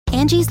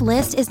Angie's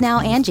List is now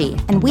Angie,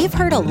 and we've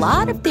heard a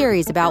lot of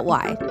theories about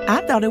why.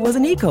 I thought it was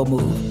an eco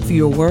move.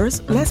 Fewer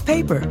words, less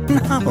paper.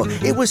 No,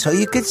 it was so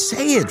you could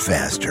say it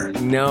faster.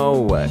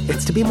 No,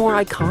 it's to be more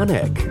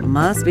iconic.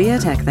 Must be a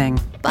tech thing.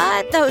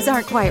 But those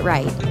aren't quite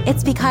right.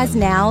 It's because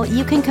now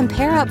you can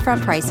compare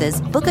upfront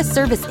prices, book a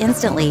service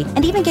instantly,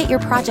 and even get your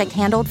project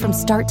handled from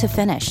start to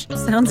finish.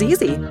 Sounds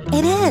easy.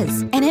 It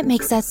is, and it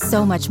makes us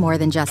so much more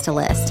than just a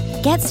list.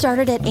 Get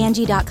started at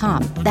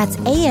Angie.com. That's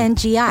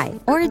ANGI,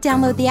 or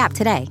download the app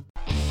today.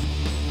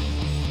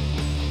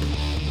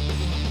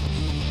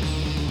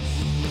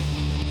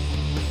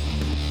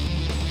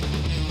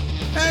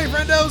 Hey,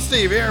 friendo,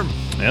 Steve here.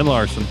 And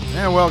Larson.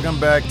 And welcome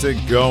back to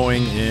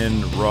Going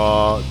in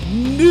Raw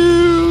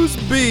News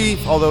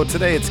Beef. Although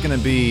today it's going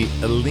to be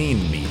a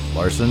lean meat,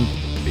 Larson,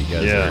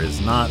 because there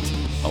is not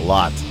a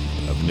lot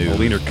of news. A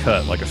leaner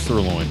cut, like a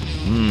sirloin.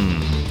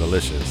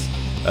 Delicious.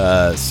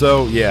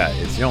 So,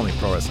 it's the only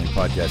pro wrestling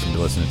podcast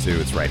you're listening to.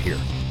 It's right here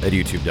at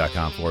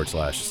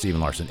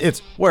youtube.com/Steven Larson. It's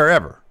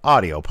wherever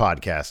audio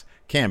podcasts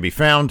can be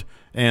found.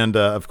 And,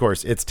 of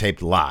course, it's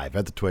taped live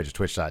at the Twitch,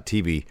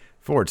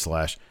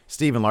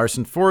 twitch.tv/Steven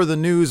Larson. For the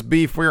news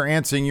beef, we're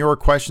answering your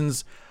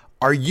questions.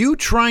 Are you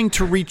trying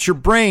to reach your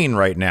brain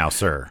right now,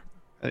 sir?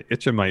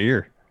 Itch in my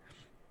ear.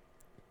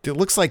 It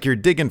looks like you're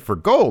digging for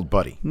gold,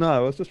 buddy.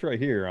 No, it's just right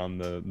here on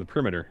the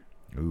perimeter.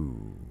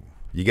 Ooh.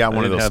 You got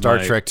one of those Star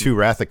Trek II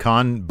Wrath of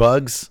Khan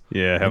bugs?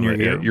 Yeah, have my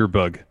ear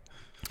bug.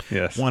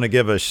 Yes. Want to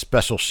give a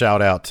special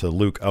shout out to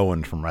Luke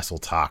Owen from Wrestle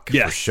Talk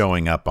for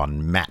showing up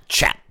on Matt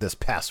Chat this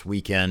past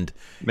weekend.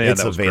 Man,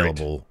 it's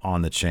available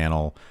on the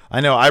channel.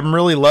 I know. I'm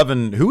really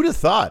loving. Who'd have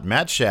thought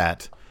Matt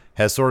Chat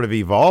has sort of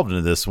evolved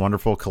into this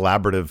wonderful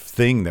collaborative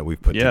thing that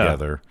we've put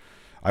together.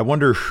 I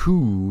wonder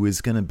who is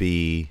going to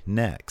be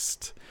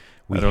next.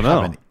 We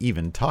haven't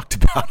even talked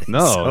about it.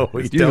 No, so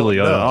it's usually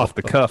an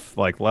off-the-cuff,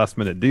 like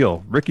last-minute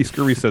deal. Ricky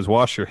Scurvy says,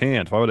 wash your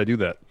hands. Why would I do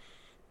that?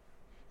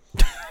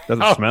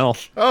 Doesn't smell.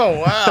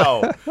 Oh,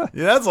 wow.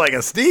 That's like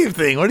a Steve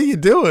thing. What are you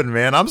doing,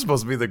 man? I'm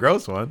supposed to be the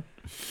gross one.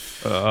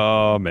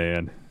 Oh,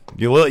 man.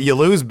 You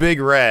lose Big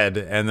Red,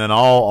 and then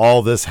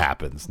all this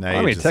happens. Now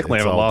technically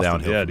I haven't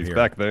lost him yet. He's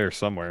back there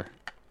somewhere.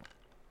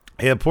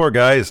 Yeah, poor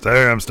guy.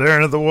 I'm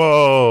staring at the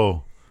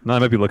wall. No, I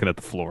might be looking at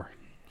the floor.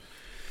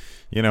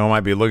 You know, I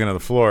might be looking at the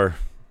floor.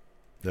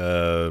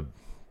 The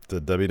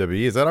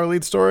WWE. Is that our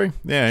lead story?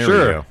 Yeah, here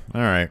we go.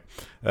 All right.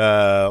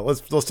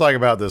 Let's talk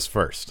about this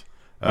first.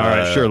 All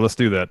right, sure. Let's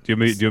do that. Do you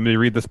want me to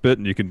read this bit,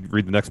 and you can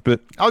read the next bit?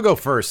 I'll go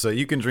first, so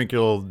you can drink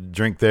your little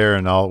drink there,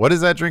 and what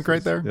is that drink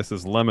right there? This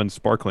is lemon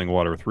sparkling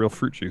water with real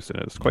fruit juice in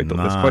it. It's quite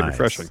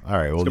refreshing. All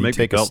right, well,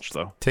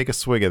 take a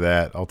swig of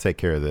that. I'll take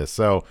care of this.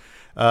 So,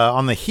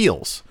 on the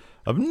heels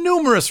of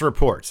numerous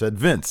reports that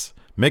Vince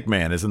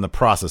McMahon is in the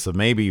process of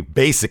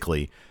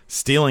basically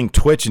stealing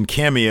Twitch and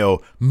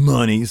Cameo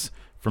monies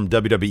from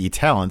WWE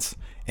talents,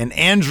 and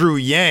Andrew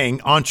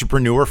Yang,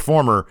 entrepreneur,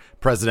 former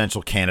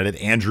presidential candidate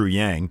Andrew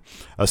Yang,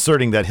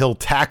 asserting that he'll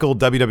tackle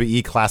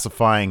WWE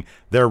classifying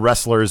their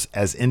wrestlers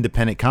as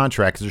independent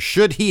contractors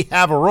should he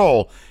have a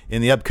role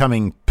in the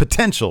upcoming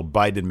potential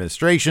Biden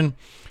administration.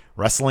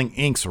 Wrestling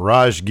Inc.'s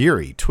Raj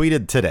Giri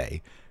tweeted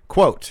today,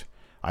 quote,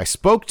 "I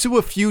spoke to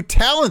a few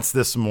talents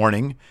this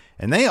morning,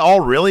 and they all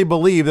really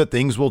believe that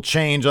things will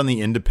change on the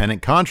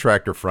independent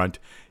contractor front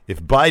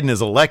if Biden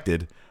is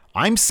elected.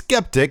 I'm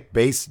skeptic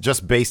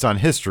just based on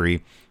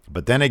history,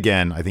 but then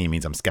again, I think he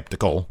means I'm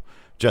skeptical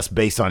just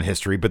based on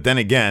history. But then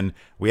again,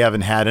 we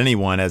haven't had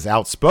anyone as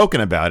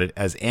outspoken about it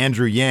as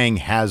Andrew Yang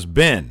has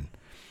been."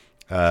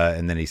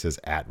 And then he says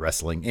at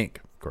Wrestling Inc.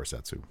 Of course,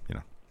 that's who,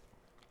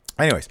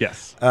 Anyways,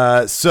 yes.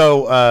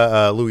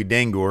 So Louis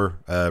Dangour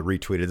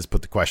retweeted this,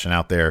 put the question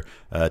out there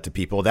to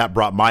people. That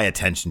brought my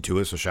attention to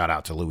it, so shout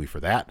out to Louis for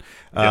that.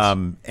 Yes.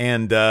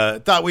 And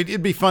thought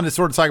it'd be fun to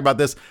sort of talk about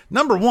this.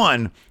 Number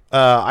one,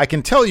 I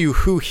can tell you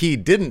who he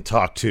didn't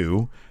talk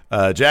to,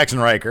 Jackson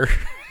Riker.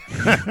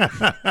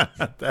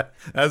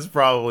 That's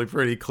probably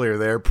pretty clear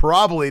there.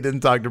 Probably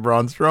didn't talk to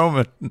Braun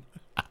Strowman.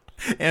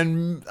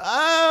 And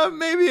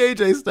maybe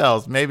AJ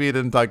Styles. Maybe he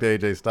didn't talk to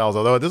AJ Styles,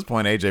 although at this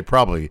point AJ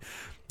probably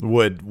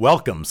would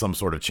welcome some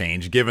sort of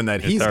change, given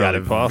that he's got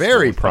a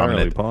very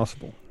prominent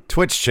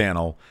Twitch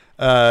channel.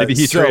 Maybe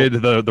he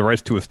traded the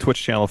rights to his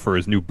Twitch channel for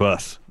his new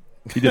bus.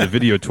 He did a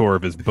video tour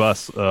of his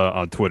bus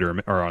on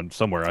Twitter or on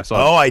somewhere. I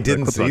saw. Oh, I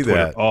didn't see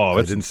that. Oh,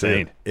 it's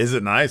insane. Is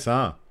it nice,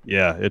 huh?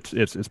 Yeah,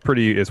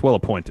 it's well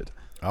appointed.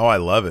 Oh, I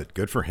love it.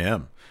 Good for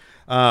him.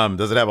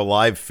 Does it have a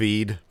live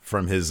feed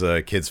from his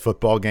kids'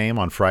 football game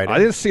on Friday? I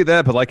didn't see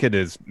that, but like at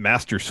his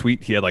master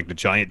suite, he had like the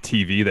giant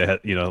TV that had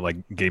like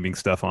gaming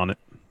stuff on it.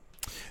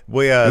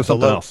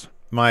 Something else.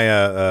 My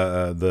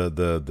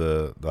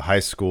the high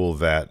school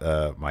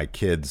that my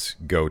kids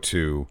go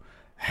to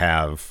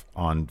have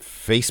on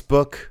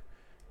Facebook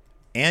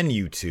and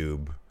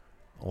YouTube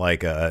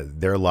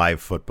their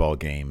live football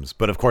games.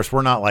 But of course,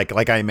 we're not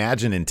like I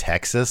imagine in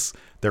Texas,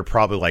 they're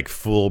probably like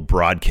full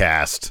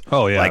broadcast.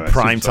 Oh yeah, like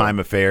primetime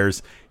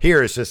affairs.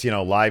 Here it's just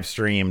live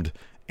streamed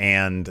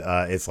and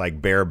it's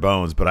like bare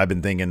bones. But I've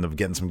been thinking of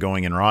getting some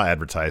Going In Raw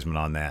advertisement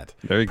on that.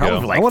 There you probably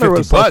go. For like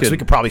 $50, we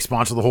could probably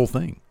sponsor the whole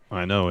thing.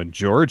 I know in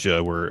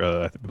Georgia,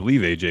 where I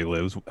believe AJ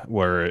lives,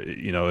 where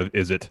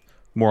is it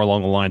more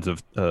along the lines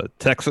of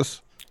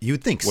Texas? You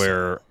would think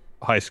where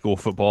high school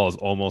football is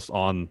almost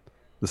on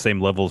the same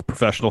level as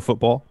professional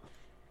football,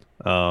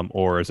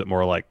 or is it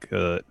more like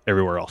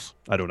everywhere else?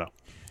 I don't know.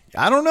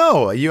 I don't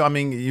know.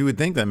 You would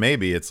think that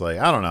maybe it's like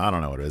I don't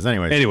know what it is.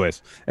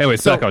 Anyways,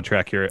 so, back on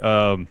track here.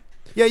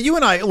 Yeah, you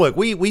and I look.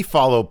 We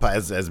follow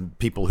as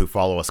people who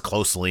follow us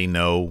closely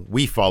know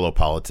we follow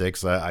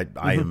politics. I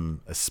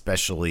am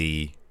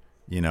especially,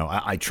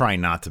 I try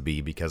not to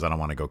be because I don't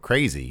want to go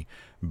crazy.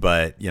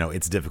 But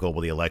it's difficult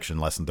with the election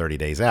less than 30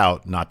 days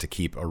out not to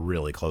keep a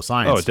really close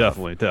eye on stuff.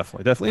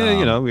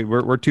 Definitely.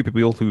 We're two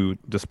people who,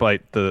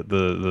 despite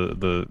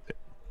the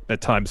at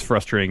times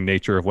frustrating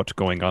nature of what's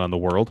going on in the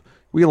world,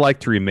 we like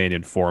to remain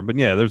informed. But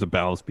yeah, there's a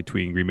balance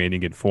between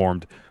remaining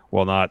informed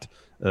while not,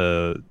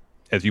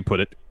 as you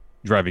put it,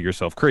 driving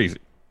yourself crazy.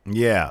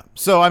 Yeah.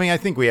 So, I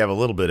think we have a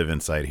little bit of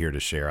insight here to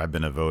share. I've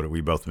been a voter.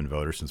 We've both been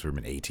voters since we've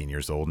been 18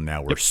 years old, and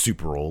now we're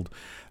super old.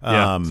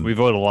 So we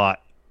vote a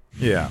lot.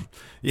 Yeah.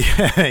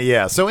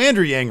 Yeah. So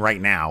Andrew Yang right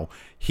now,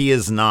 he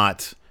is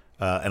not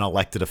an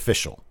elected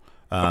official.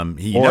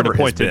 He never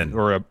has been.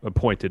 Or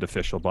appointed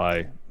official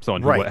by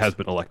someone who has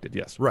been elected,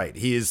 yes. Right.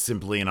 He is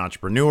simply an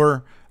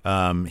entrepreneur.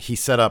 He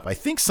set up, I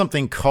think,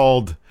 something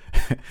called,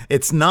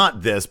 it's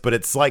not this, but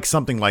it's like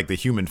something like the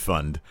Human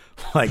Fund.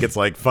 Like it's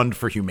like Fund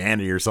for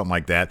Humanity or something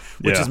like that,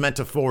 which is meant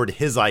to forward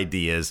his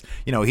ideas.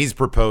 He's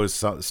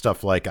proposed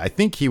stuff like, I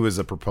think he was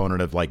a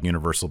proponent of like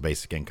universal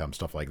basic income,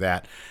 stuff like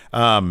that.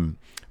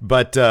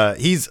 But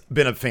he's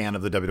been a fan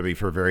of the WWE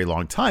for a very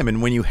long time.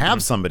 And when you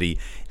have somebody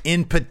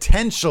in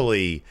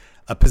potentially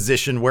a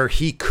position where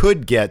he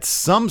could get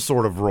some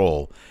sort of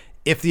role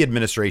if the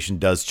administration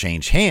does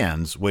change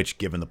hands, which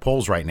given the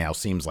polls right now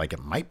seems like it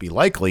might be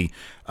likely,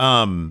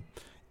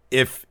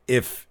 if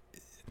the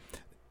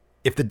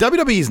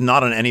WWE is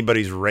not on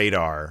anybody's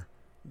radar,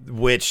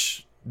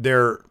 which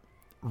their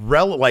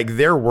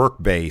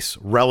work base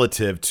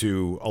relative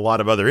to a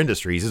lot of other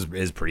industries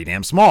is pretty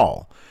damn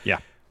small. Yeah.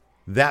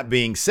 That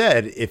being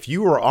said, if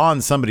you are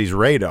on somebody's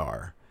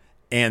radar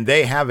and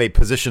they have a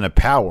position of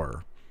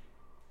power,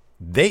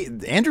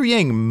 Andrew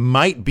Yang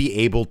might be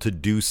able to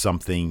do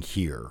something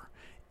here.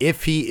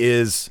 If he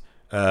is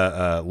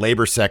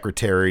labor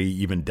secretary,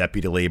 even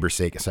deputy labor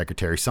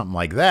secretary, something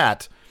like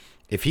that,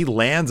 if he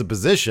lands a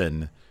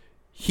position,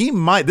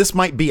 this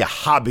might be a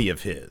hobby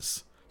of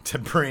his to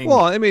bring.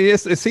 Well,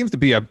 it seems to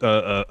be a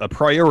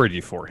priority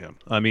for him.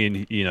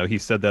 He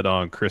said that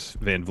on Chris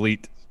Van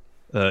Vliet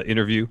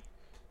interview.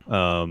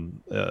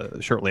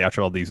 Shortly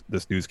after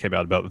this news came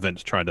out about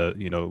Vince trying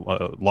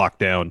to lock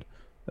down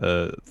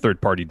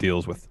third-party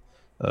deals with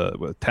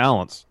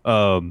talents,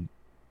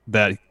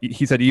 that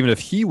he said even if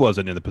he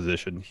wasn't in the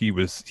position, he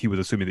was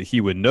assuming that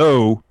he would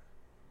know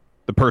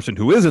the person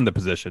who is in the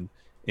position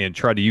and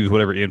try to use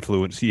whatever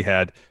influence he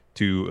had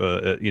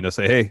to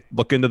say, hey,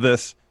 look into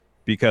this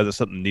because it's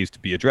something that needs to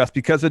be addressed,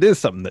 because it is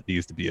something that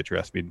needs to be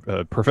addressed.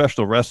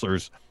 Professional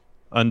wrestlers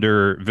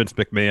under Vince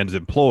McMahon's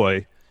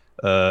employ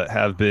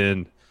have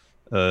been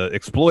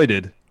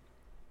exploited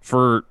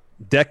for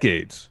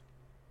decades.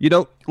 A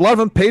lot of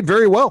them paid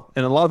very well,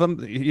 and a lot of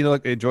them,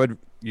 enjoyed,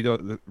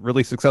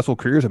 really successful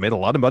careers and made a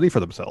lot of money for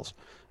themselves.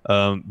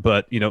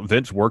 But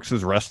Vince works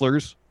his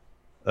wrestlers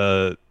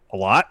a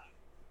lot,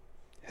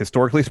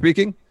 historically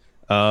speaking.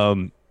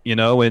 And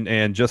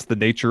just the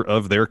nature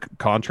of their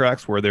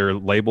contracts, where they're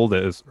labeled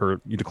as or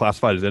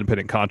classified as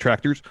independent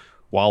contractors,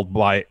 while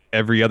by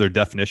every other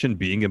definition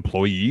being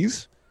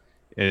employees.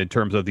 In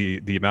terms of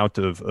the amount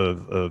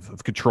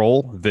of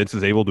control Vince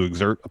is able to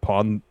exert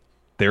upon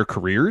their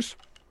careers,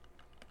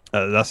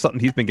 that's something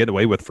he's been getting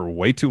away with for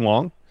way too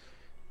long.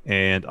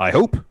 And I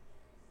hope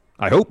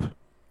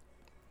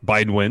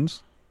Biden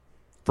wins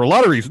for a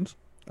lot of reasons.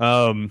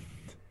 If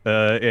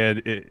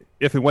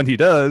and when he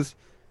does,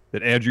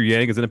 that Andrew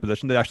Yang is in a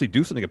position to actually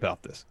do something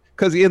about this.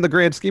 Because in the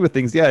grand scheme of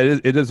things,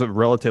 it is a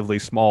relatively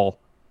small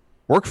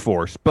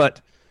workforce,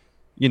 but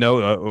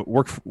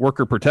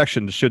worker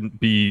protection shouldn't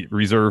be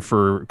reserved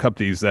for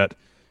companies that,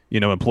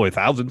 employ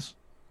thousands.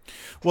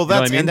 Well,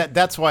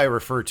 that's why I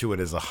refer to it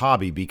as a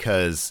hobby,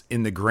 because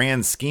in the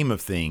grand scheme of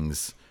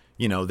things,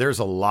 there's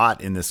a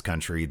lot in this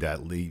country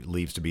that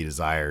leaves to be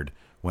desired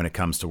when it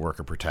comes to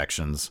worker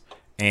protections.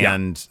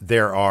 And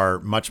there are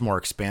much more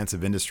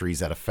expansive industries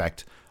that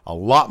affect a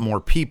lot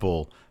more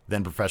people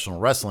than professional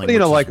wrestling.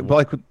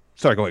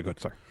 Sorry, go ahead.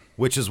 Sorry.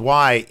 Which is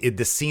why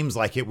this seems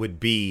like it would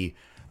be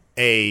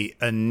a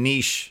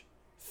niche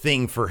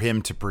thing for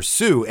him to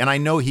pursue, and I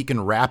know he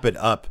can wrap it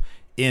up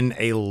in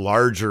a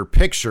larger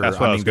picture. That's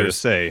what I was going to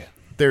say.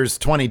 There's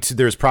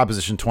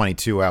Proposition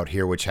 22 out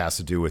here, which has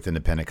to do with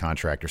independent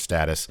contractor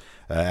status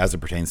as it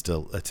pertains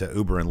to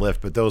Uber and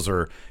Lyft. But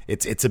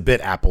it's a bit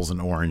apples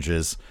and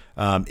oranges.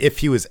 If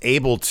he was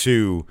able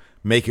to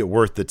make it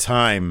worth the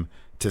time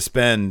to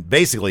spend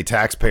basically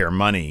taxpayer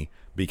money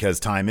because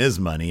time is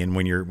money, and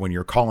when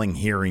you're calling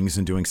hearings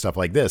and doing stuff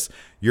like this,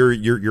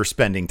 you're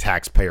spending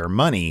taxpayer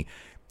money.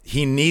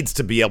 He needs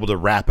to be able to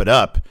wrap it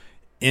up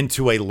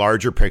into a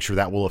larger picture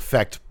that will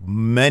affect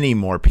many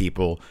more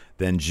people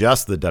than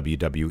just the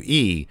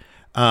WWE.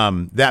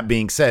 That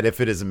being said, if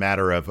it is a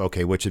matter of,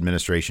 okay, which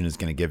administration is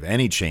going to give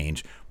any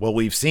change, well,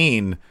 we've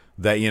seen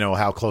that,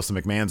 how close the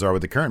McMahons are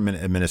with the current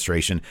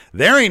administration.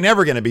 There ain't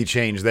never going to be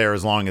change there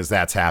as long as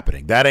that's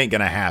happening. That ain't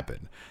going to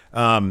happen.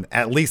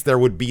 At least there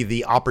would be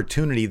the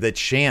opportunity, the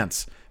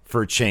chance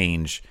for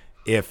change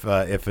if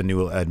a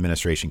new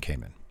administration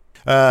came in.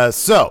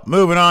 So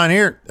moving on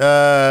here,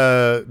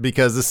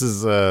 because this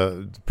is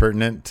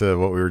pertinent to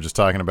what we were just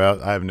talking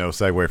about. I have no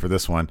segue for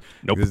this one.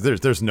 Nope. Because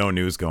there's no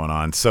news going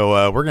on.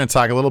 So we're going to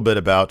talk a little bit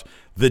about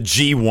the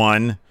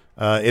G1.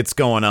 It's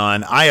going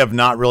on. I have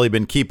not really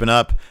been keeping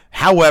up.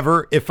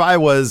 However, if I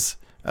was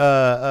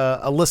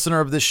a listener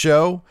of this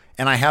show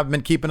and I have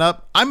been keeping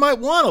up, I might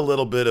want a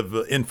little bit of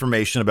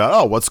information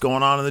about what's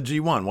going on in the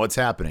G1, what's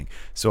happening.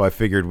 So I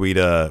figured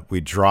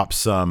we'd drop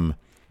some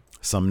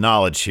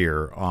knowledge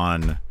here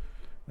on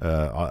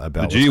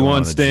about the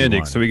G1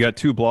 standings. So we got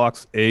 2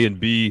 blocks, A and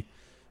B.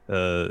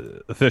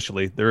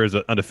 Officially, there is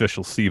an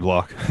unofficial C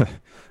block.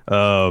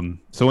 So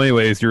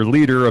anyways, your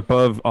leader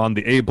above on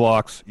the A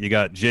blocks, you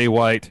got Jay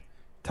White,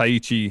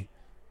 Taichi,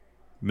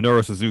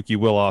 Minoru Suzuki,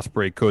 Will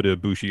Ospreay, Kota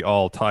Ibushi,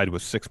 all tied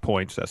with 6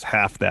 points. That's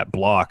half that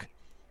block,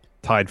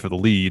 tied for the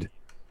lead.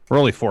 We're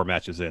only 4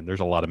 matches in. There's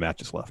a lot of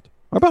matches left.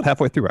 We're about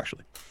halfway through,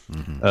 actually.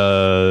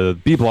 Mm-hmm.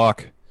 B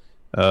block,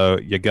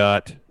 you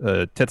got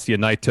Tetsuya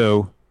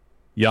Naito,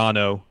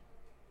 Yano,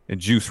 and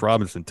Juice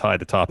Robinson tied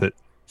to top it.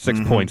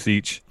 6 points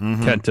each.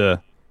 Mm-hmm.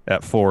 Kenta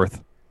at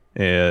 4th.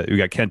 We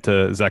got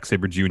Kenta, Zack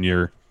Sabre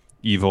Jr.,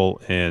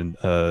 Evil, and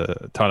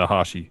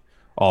Tanahashi,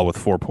 all with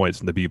 4 points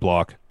in the B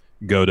block.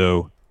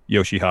 Goto,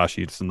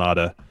 Yoshihashi, and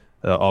Sonata,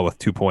 all with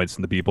 2 points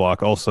in the B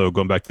block. Also,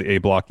 going back to the A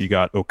block, you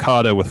got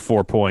Okada with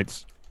 4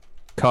 points.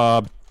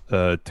 Cobb,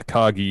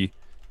 Takagi,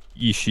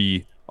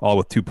 Ishii, all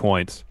with 2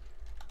 points.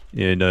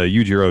 And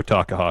Yujiro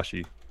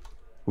Takahashi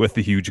with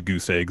the huge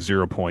goose egg,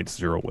 0 points,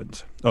 0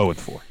 wins.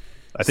 0-4.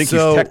 I think he's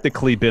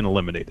technically been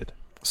eliminated.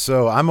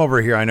 So I'm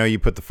over here. I know you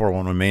put the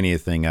 411 Mania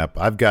thing up.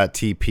 I've got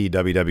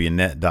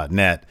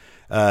tpwwnet.net.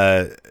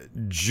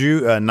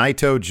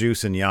 Naito,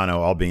 Juice, and Yano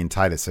all being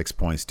tied at 6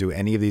 points. Do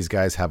any of these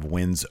guys have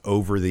wins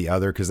over the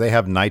other? Because they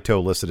have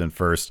Naito listed in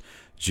first,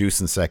 Juice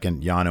in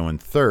second, Yano in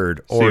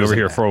third. Or see over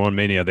here, 401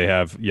 Mania, they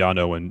have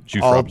Yano and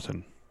Juice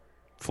Robinson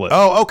flip.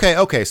 Oh,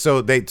 okay.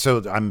 So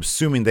I'm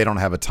assuming they don't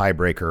have a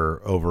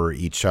tiebreaker over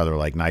each other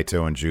like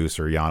Naito and Juice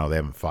or Yano. They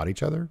haven't fought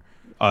each other?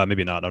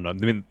 Maybe not. I don't know. I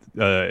mean,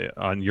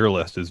 on your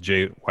list, is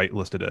Jay White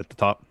listed at the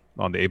top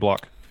on the A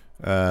block?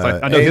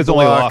 I know his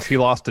only loss. He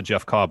lost to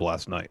Jeff Cobb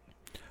last night.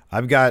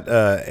 I've got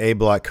A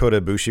block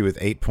Kota Ibushi with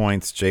 8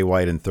 points, Jay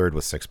White in third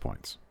with 6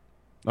 points.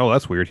 Oh,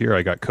 that's weird. Here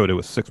I got Kota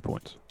with 6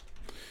 points.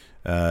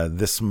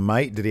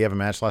 Did he have a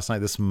match last night?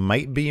 This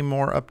might be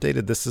more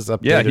updated. This is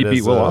updated. Yeah, he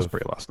beat Will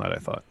Ospreay last night, I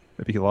thought.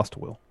 Maybe he lost to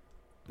Will.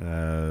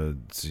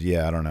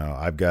 Yeah, I don't know.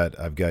 I've got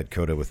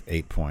Kota with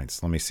 8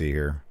 points. Let me see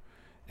here.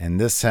 And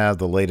this has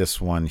the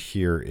latest one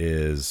here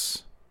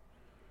is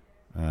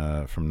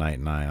from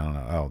night 9. I don't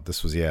know. Oh,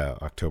 this was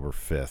October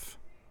 5th.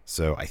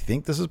 So I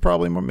think this is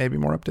probably maybe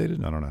more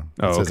updated. I don't know.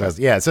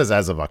 It says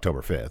as of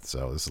October 5th.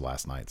 So this is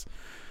last night's.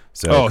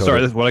 So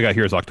sorry. What I got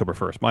here is October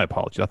 1st. My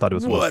apologies. I thought it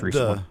was the most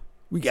recent one.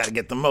 We got to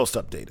get the most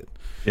updated.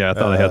 Yeah, I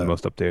thought I had the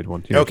most updated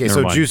one. Okay,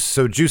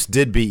 so Juice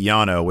did beat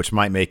Yano, which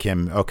might make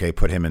him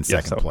put him in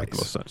second place. Make the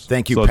most sense.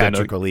 Thank you,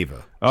 Patrick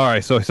Oliva. All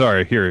right, so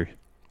sorry. Here,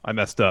 I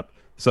messed up.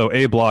 So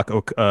A block,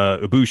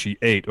 Ibushi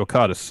 8,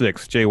 Okada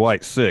 6, Jay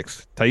White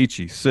 6,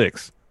 Taichi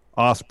 6,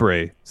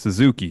 Ospreay,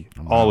 Suzuki,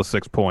 all with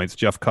 6 points.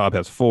 Jeff Cobb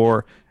has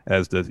 4,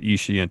 as does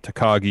Ishii and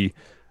Takagi.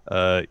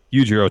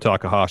 Yujiro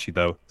Takahashi,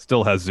 though,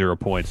 still has 0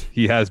 points.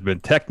 He has been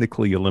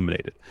technically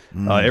eliminated.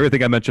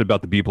 Everything I mentioned about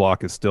the B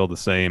block is still the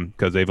same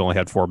because they've only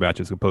had 4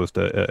 matches as opposed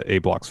to A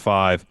block's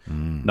 5.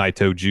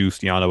 Naito, Juice,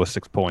 Yano with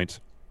 6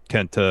 points.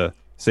 Kenta,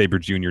 Sabre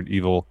Jr., and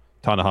Evil,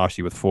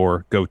 Tanahashi with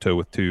 4, Goto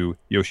with 2,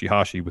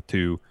 Yoshihashi with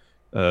 2,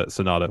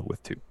 Sonata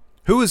with 2.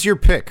 Who was your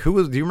pick?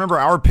 Do you remember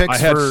our picks? I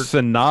had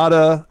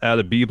Sonata out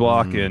of B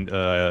block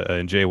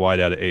and Jay White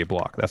out of A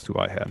block. That's who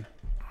I had.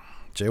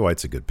 Jay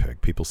White's a good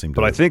pick. People seem to.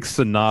 But I think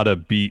Sonata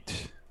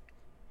beat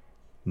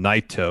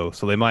Naito,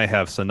 so they might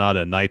have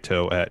Sonata and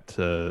Naito at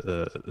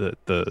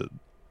the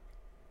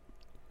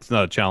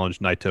Sonata challenge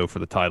Naito for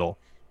the title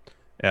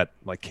at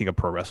like King of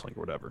Pro Wrestling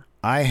or whatever.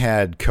 I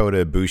had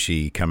Kota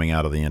Ibushi coming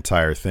out of the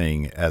entire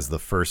thing as the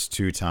first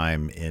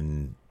 2-time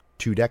in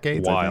 2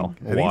 decades. I think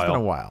it's been a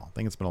while. I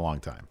think it's been a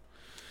long time.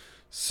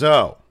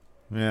 So,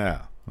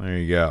 yeah, there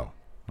you go.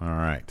 All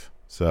right.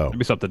 So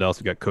maybe something else.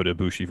 You got Kota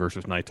Ibushi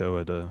versus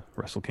Naito at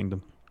Wrestle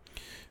Kingdom.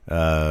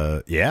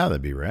 Yeah,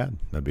 that'd be rad.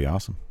 That'd be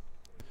awesome.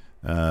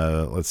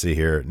 Let's see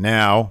here.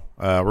 Now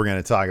we're going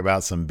to talk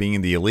about some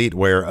Being the Elite,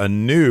 where a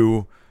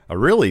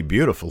really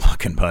beautiful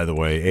looking, by the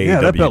way,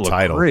 AEW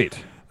title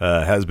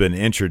has been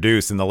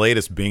introduced. In the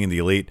latest Being the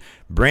Elite,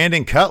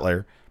 Brandon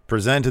Cutler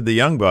presented the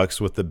Young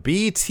Bucks with the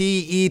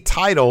BTE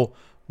title,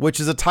 which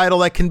is a title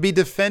that can be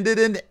defended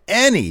in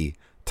any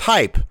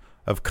type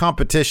of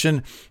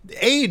competition.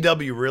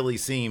 AEW really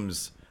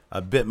seems a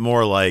bit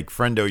more like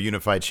Friendo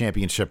Unified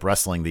Championship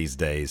Wrestling these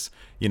days.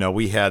 You know,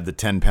 we had the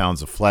 10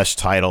 pounds of flesh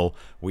title.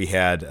 We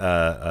had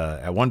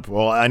at one point,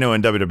 well, I know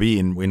in WWE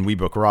and when We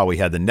Book Raw, we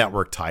had the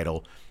network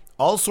title.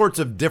 All sorts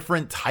of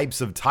different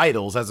types of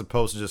titles as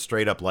opposed to just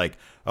straight up like,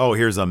 oh,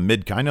 here's a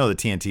mid. I know the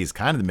TNT is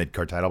kind of the mid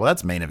card title, but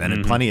that's main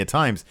evented plenty of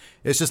times.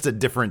 It's just a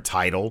different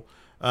title.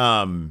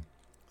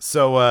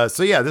 So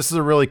yeah, this is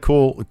a really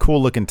cool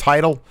looking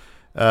title.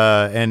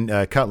 And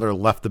Cutler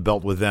left the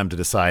belt with them to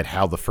decide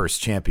how the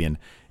first champion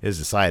is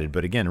decided.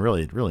 But again,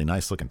 really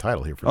nice looking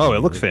title here. It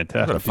looks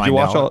fantastic. Did you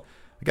watch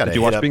Did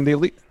you watch Being the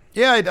Elite?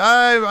 Yeah,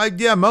 I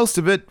most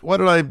of it. What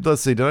did I?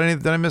 Let's see.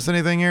 Did I miss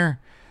anything here?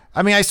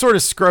 I mean, I sort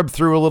of scrubbed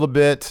through a little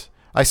bit.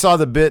 I saw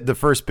the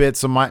first bit.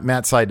 So Matt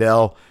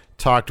Sydal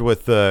talked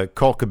with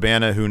Colt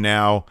Cabana, who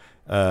now,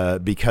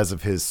 because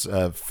of his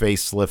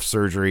facelift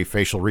surgery,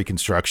 facial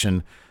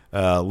reconstruction,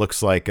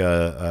 looks like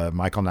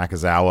Michael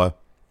Nakazawa.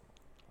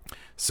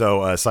 So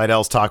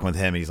Sydal's talking with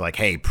him. He's like,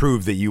 hey,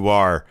 prove that you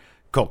are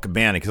Colt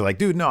Cabana. Because like,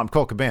 dude, no, I'm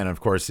Colt Cabana.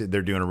 Of course,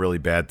 they're doing a really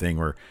bad thing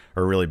or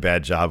a really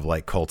bad job,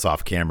 like Colt's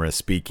off camera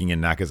speaking,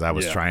 and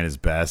Nakazawa's trying his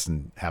best,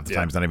 and half the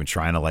time he's not even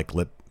trying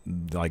to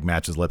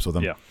match his lips with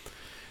him.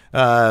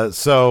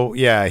 So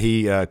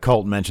yeah,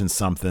 Colt mentioned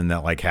something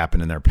that like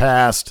happened in their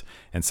past,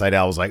 and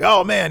Sydal was like,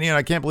 oh man,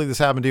 I can't believe this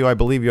happened to you. I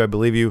believe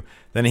you.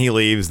 Then he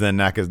leaves. Then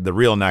the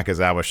real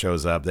Nakazawa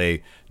shows up.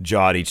 They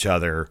jawed each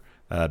other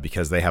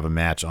because they have a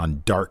match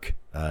on Dark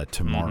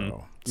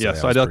tomorrow. So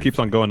Sydal keeps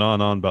on going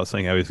on about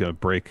saying how he's going to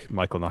break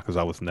Michael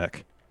Nakazawa's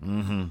neck. He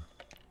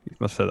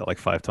must have said that like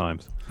 5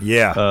 times.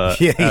 Yeah.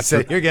 He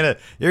said you're gonna.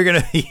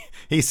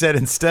 He said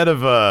instead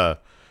of I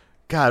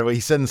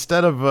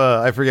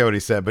forget what he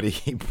said, but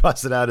he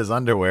busted out his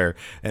underwear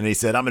and he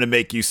said, I'm going to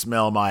make you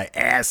smell my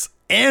ass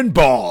and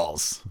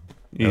balls.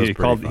 He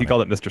called it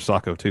Mr.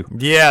 Sacco too.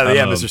 Yeah,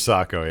 Mr.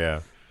 Sacco,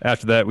 yeah.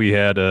 After that, we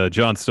had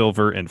John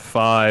Silver and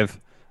 5.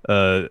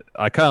 I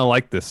kind of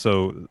like this.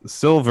 So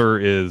Silver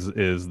is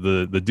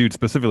the dude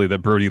specifically that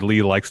Brody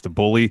Lee likes to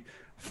bully.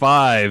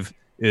 5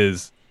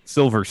 is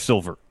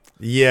Silver.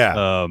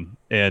 Yeah.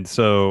 And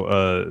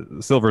so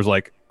Silver's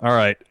like, all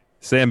right,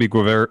 Sammy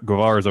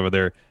Guevara's over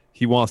there.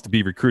 He wants to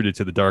be recruited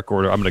to the Dark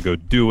Order. I'm going to go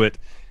do it.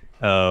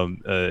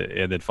 And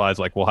then 5's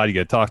like, well, how do you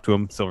get to talk to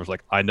him? Silver's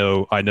like, I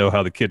know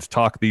how the kids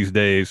talk these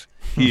days.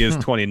 He is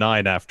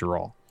 29 after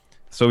all.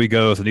 So he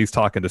goes and he's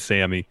talking to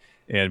Sammy.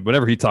 And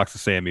whenever he talks to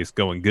Sammy, it's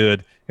going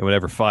good. And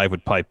whenever 5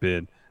 would pipe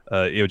in,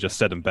 it would just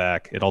set him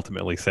back. And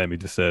ultimately, Sammy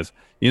just says,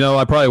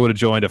 I probably would have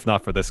joined if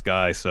not for this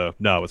guy. So,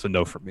 no, it's a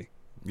no for me.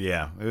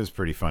 Yeah, it was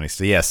pretty funny.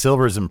 So, yeah,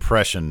 Silver's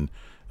impression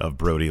of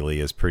Brody Lee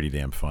is pretty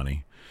damn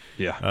funny.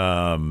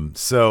 Yeah.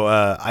 So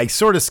I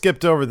sort of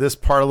skipped over this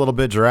part a little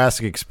bit.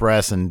 Jurassic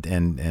Express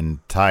and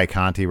Ty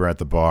Conti were at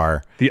the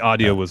bar. The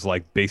audio was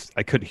like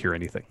I couldn't hear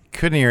anything.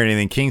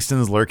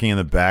 Kingston's lurking in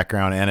the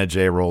background. Anna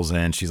Jay rolls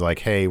in. She's like,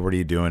 hey, what are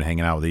you doing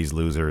hanging out with these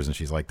losers? And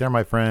she's like, they're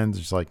my friends.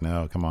 And she's like,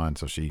 no, come on.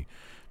 So she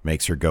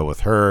makes her go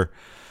with her.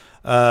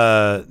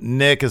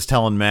 Nick is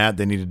telling Matt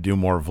they need to do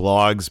more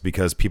vlogs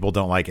because people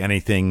don't like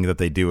anything that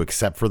they do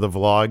except for the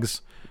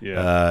vlogs.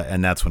 Yeah.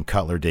 And that's when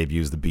Cutler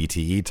debuts the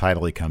BTE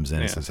title. He comes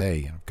in and says,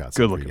 hey, I've got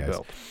some good for you looking guys.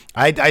 belt.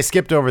 I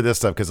skipped over this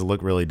stuff because it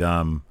looked really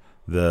dumb.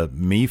 The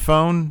Me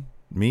Phone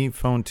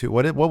 2.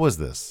 What was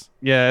this?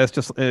 Yeah, it's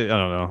just, I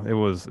don't know. It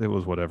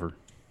was whatever.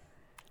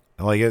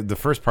 Like the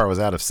first part was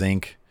out of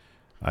sync.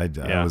 I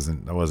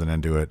wasn't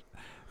into it.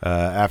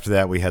 After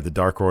that, we had the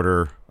Dark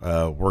Order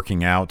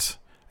working out.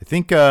 I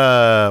think,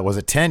 was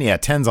it 10? Yeah,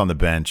 10's on the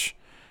bench.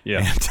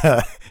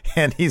 Yeah.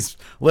 And he's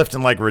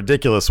lifting like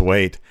ridiculous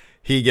weight.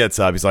 He gets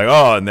up. He's like,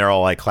 oh, and they're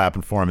all like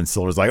clapping for him. And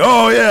Silver's like,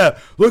 oh, yeah,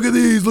 look at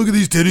these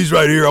titties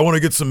right here. I want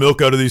to get some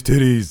milk out of these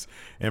titties.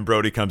 And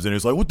Brody comes in.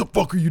 He's like, what the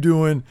fuck are you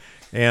doing?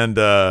 And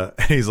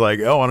he's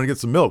like, oh, I want to get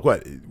some milk.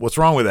 What's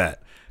wrong with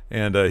that?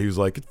 And he was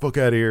like, get the fuck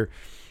out of here.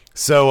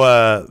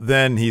 So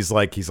then he's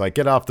like,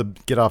 get off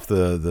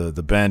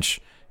the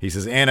bench. He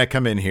says, Anna,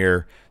 come in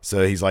here.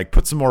 So he's like,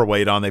 put some more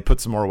weight on. They put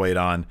some more weight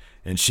on.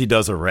 And she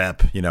does a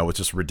rep, with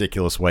just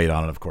ridiculous weight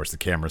on it. Of course, the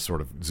camera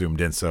sort of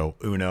zoomed in so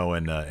Uno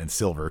and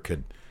Silver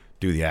could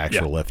do the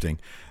actual lifting.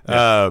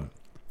 Yeah.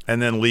 And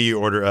then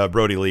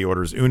Brody Lee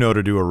orders Uno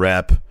to do a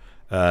rep.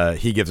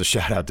 He gives a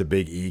shout out to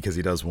Big E because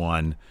he does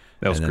one.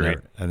 That was great.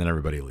 And then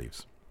everybody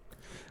leaves.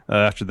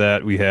 After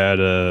that, we had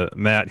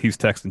Matt. He's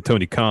texting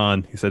Tony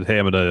Khan. He said, hey,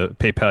 I'm going to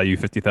PayPal you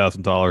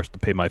 $50,000 to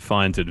pay my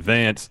fines in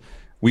advance.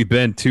 We've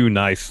been too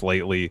nice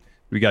lately.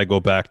 We got to go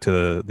back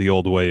to the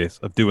old ways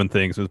of doing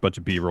things. There's a bunch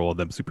of B-roll of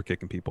them super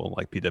kicking people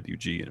like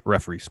PWG and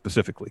referees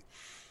specifically.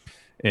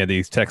 And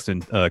he's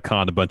texting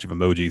Khan a bunch of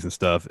emojis and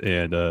stuff.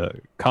 And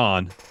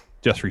Khan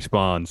just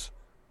responds,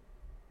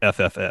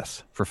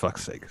 FFS, for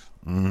fuck's sake.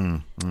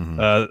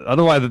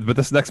 Otherwise, but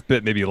this next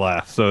bit made me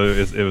laugh. So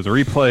it was a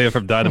replay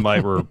from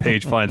Dynamite where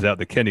Paige finds out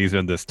that Kenny's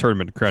in this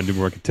tournament to crown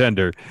number 1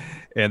 contender.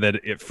 And then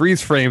it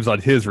freeze frames on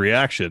his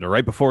reaction, or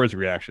right before his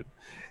reaction.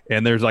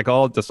 and there's like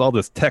all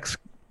this text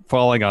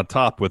falling on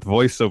top with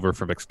voiceover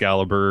from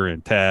Excalibur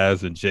and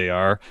Taz and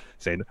JR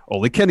saying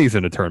only Kenny's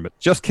in a tournament,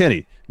 just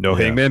Kenny, no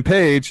Hangman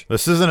Page.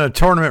 This isn't a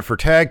tournament for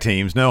tag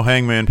teams, no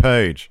Hangman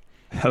Page.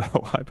 I don't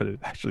know why, but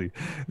it's actually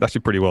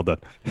pretty well done.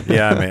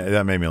 Yeah,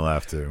 that made me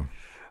laugh too.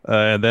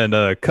 And then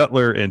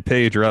Cutler and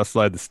Page are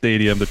outside the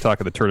stadium. They're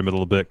talking the tournament a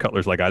little bit.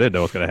 Cutler's like, I didn't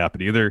know what's going to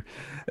happen either.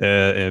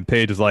 And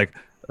Page is like,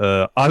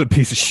 I'm a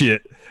piece of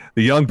shit.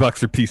 The Young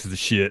Bucks are pieces of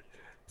shit.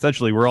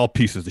 Essentially, we're all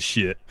pieces of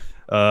shit.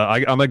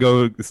 I'm going to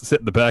go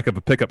sit in the back of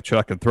a pickup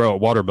truck and throw out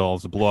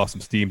watermelons to blow off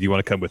some steam. Do you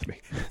want to come with me?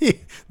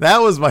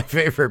 That was my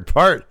favorite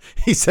part.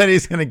 He said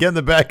he's going to get in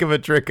the back of a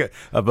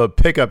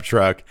pickup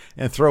truck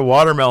and throw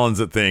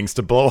watermelons at things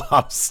to blow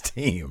off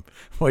steam,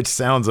 which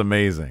sounds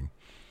amazing.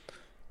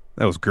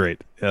 That was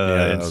great.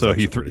 And so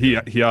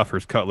he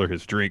offers Cutler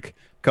his drink.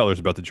 Cutler's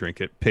about to drink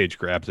it. Page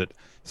grabs it,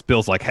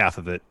 spills like half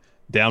of it,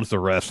 downs the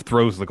rest,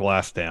 throws the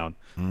glass down,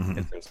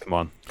 and says,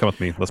 come with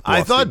me. Let's blow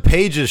I off thought steam.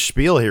 Page's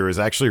spiel here is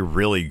actually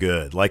really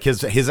good. Like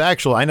his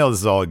actual, I know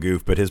this is all a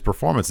goof, but his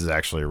performance is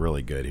actually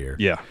really good here.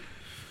 Yeah.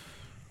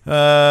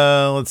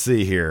 Let's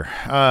see here.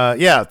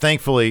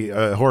 Thankfully,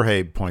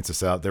 Jorge points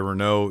us out. There were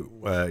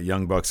no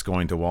Young Bucks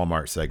going to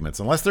Walmart segments.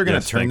 Unless they're going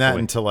to turn that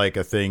into like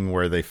a thing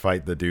where they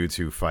fight the dudes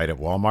who fight at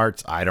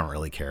Walmarts. I don't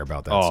really care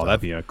about that stuff.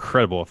 That'd be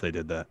incredible if they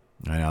did that.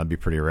 I know, that'd be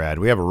pretty rad.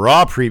 We have a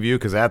Raw preview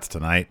because that's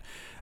tonight.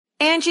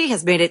 Angie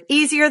has made it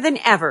easier than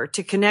ever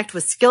to connect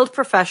with skilled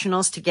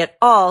professionals to get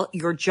all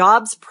your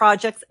jobs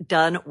projects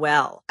done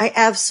well. I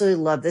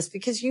absolutely love this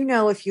because,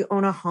 if you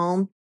own a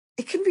home,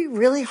 it can be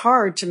really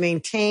hard to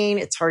maintain.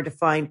 It's hard to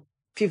find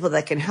people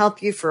that can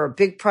help you for a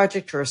big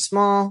project or a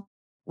small.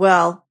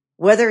 Well,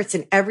 whether it's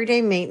in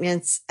everyday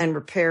maintenance and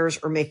repairs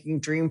or making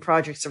dream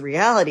projects a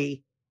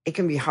reality, it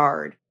can be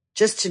hard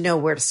just to know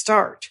where to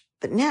start.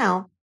 But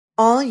now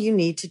all you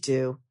need to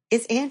do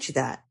is Angie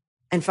that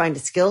and find a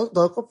skilled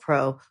local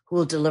pro who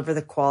will deliver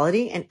the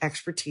quality and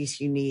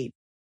expertise you need.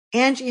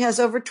 Angie has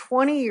over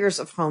 20 years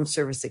of home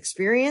service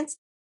experience,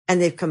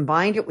 and they've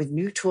combined it with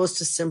new tools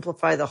to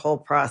simplify the whole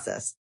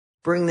process.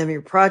 Bring them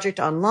your project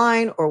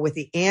online or with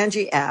the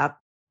Angie app,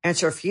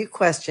 answer a few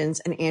questions,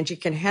 and Angie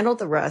can handle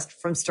the rest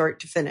from start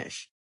to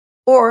finish.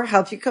 Or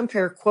help you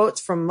compare quotes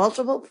from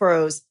multiple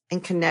pros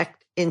and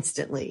connect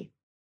instantly,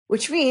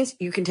 which means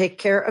you can take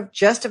care of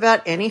just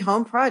about any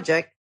home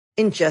project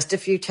in just a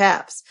few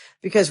taps.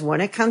 Because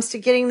when it comes to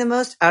getting the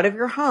most out of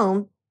your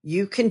home,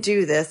 you can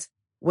do this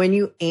when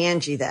you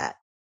Angie that.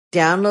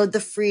 Download the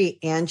free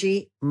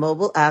Angie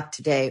mobile app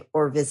today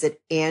or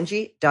visit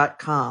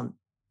Angie.com.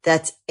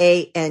 That's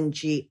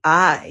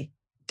ANGI.com.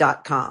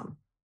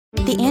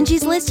 The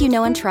Angie's List you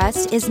know and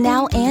trust is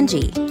now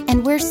Angie,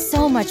 and we're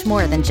so much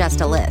more than just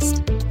a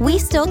list. We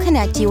still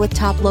connect you with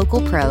top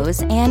local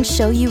pros and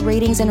show you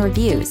ratings and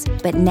reviews,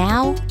 but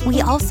now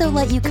we also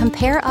let you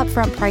compare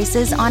upfront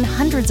prices on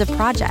hundreds of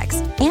projects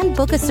and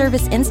book a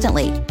service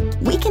instantly.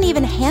 We can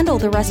even handle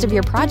the rest of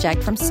your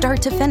project from start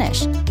to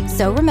finish.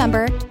 So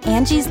remember,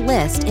 Angie's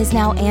List is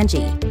now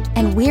Angie,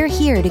 and we're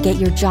here to get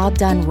your job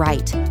done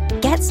right.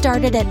 Get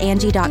started at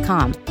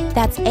Angie.com.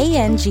 That's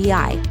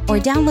ANGI, or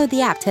download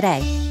the app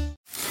today.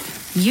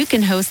 You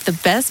can host the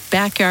best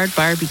backyard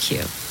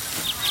barbecue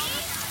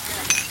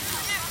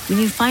when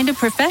you find a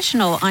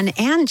professional on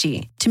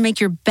Angie to make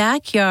your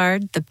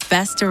backyard the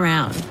best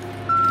around.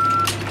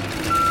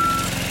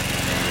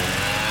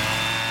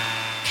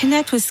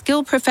 Connect with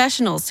skilled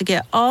professionals to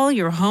get all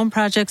your home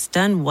projects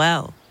done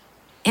well.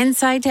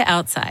 Inside to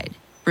outside,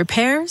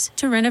 repairs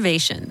to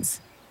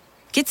renovations.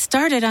 Get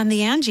started on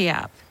the Angie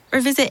app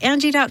or visit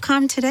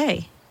Angie.com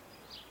today.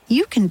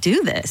 You can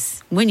do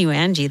this when you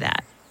Angie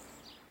that.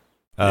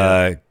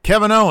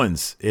 Kevin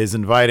Owens is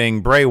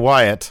inviting Bray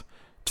Wyatt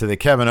to the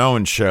Kevin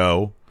Owens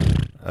show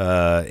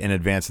in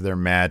advance of their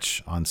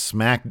match on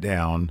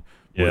SmackDown,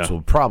 which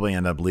will probably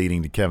end up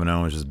leading to Kevin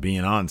Owens just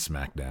being on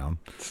SmackDown.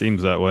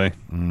 Seems that way.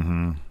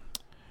 Mm-hmm.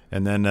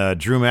 And then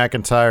Drew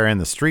McIntyre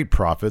and the Street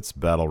Profits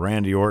battle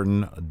Randy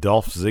Orton,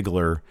 Dolph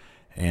Ziggler,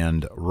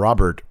 and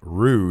Robert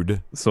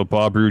Roode. So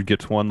Bob Roode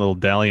gets one little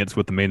dalliance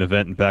with the main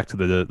event and back to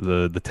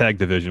the tag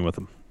division with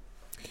him.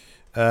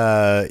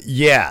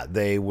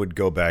 They would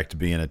go back to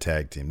being a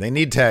tag team. They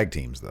need tag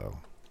teams though.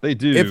 They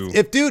do.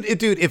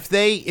 If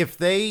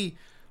they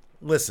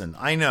listen,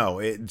 I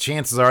know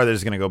chances are they're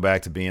just going to go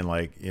back to being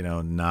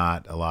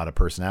not a lot of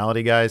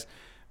personality guys,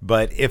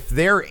 but if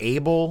they're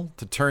able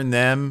to turn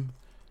them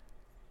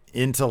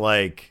into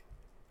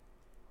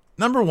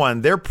number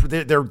one, they're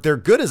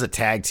good as a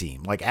tag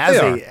team. As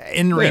a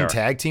in-ring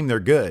tag team,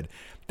 they're good.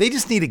 They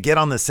just need to get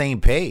on the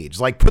same page.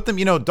 Put them,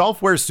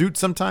 Dolph wears suits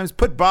sometimes.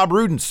 Put Bob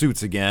Roode in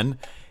suits again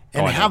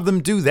and have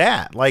them do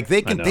that.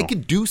 They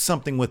could do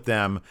something with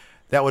them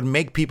that would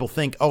make people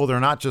think, oh,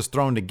 they're not just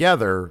thrown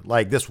together.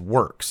 This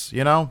works,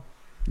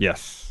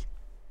 Yes.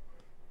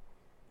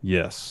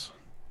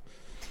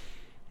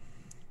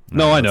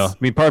 No, I know. I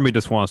mean, part of me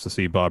just wants to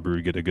see Bob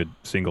Roode get a good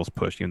singles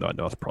push, even though I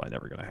know it's probably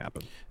never going to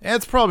happen.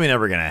 It's probably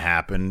never going to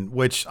happen,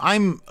 which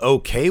I'm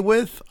okay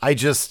with. I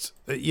just,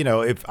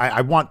 if I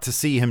want to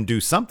see him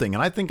do something,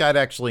 and I think I'd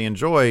actually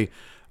enjoy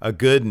a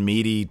good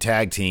meaty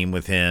tag team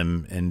with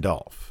him and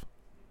Dolph.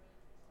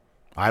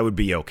 I would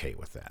be okay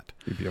with that.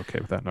 You'd be okay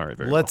with that? All right,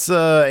 Let's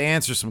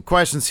answer some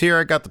questions here.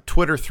 I got the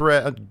Twitter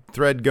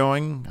thread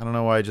going. I don't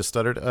know why I just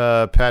stuttered.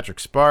 Patrick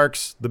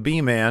Sparks, the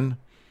B-Man.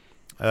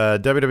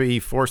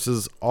 WWE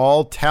forces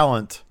all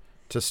talent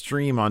to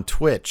stream on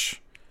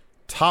Twitch.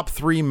 Top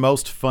 3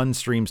 most fun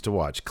streams to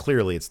watch.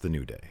 Clearly, it's the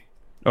New Day.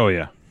 Oh,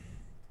 yeah.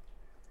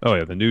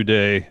 The New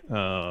Day.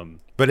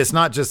 But it's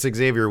not just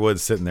Xavier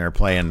Woods sitting there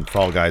playing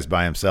Fall Guys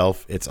by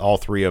himself. It's all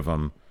 3 of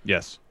them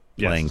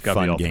playing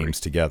fun games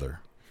together.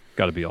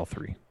 Got to be all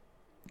 3.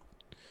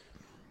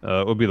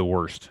 It would be the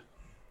worst.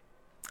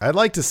 I'd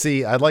like to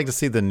see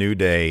the New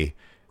Day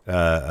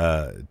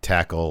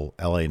tackle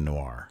LA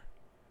Noir.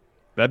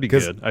 That'd be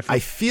good. I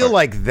feel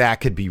like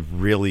that could be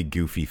really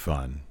goofy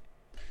fun.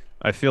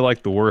 I feel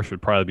like the worst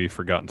would probably be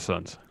Forgotten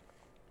Sons.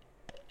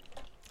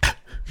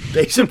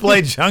 They should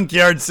play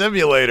Junkyard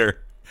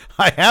Simulator.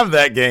 I have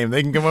that game.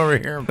 They can come over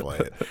here and play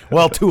it.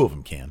 Well, 2 of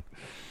them can.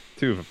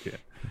 2 of them can.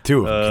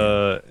 2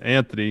 of them can.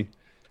 Anthony,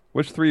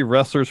 which 3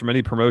 wrestlers from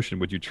any promotion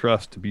would you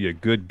trust to be a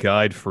good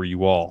guide for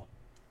you all?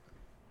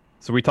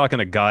 So are we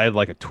talking a guide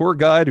like a tour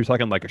guide? Are we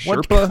talking like a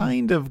Sherpa? What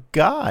kind of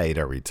guide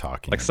are we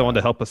talking Like about? someone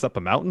to help us up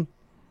a mountain?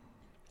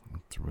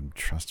 Would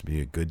trust to be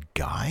a good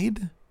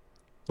guide?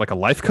 Like a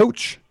life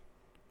coach?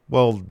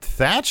 Well,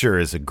 Thatcher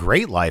is a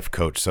great life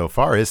coach so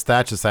far. His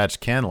Thatch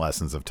Can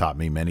lessons have taught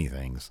me many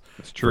things.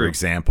 That's true. For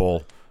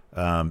example,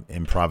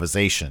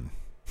 improvisation.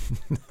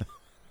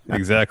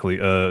 Exactly.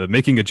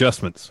 Making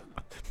adjustments.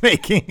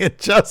 Making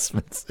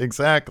adjustments.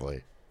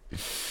 Exactly.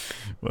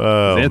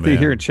 Oh, Anthony man.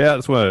 here in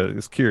chat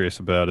is curious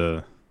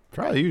about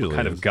probably usually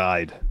kind is. of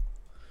guide.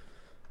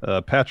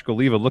 Patrick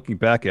Oliva, looking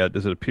back at,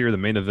 does it appear the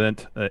main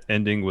event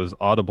ending was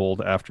audible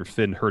after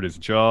Finn hurt his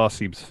jaw?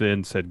 Seems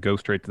Finn said go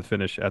straight to the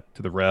finish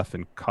to the ref,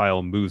 and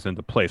Kyle moves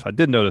into place. I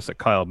did notice that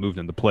Kyle moved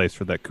into place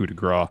for that coup de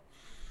grace.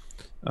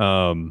 They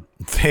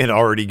had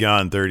already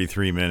gone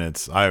 33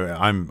 minutes.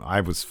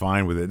 I was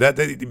fine with it.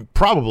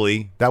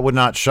 That would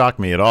not shock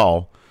me at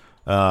all.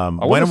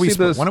 When are we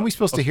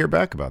supposed to hear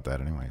back about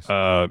that, anyways?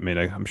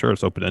 I'm sure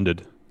it's open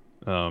ended.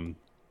 I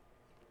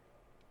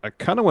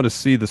kind of want to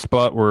see the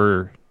spot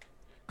where.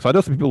 So I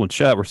know some people in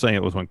chat were saying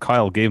it was when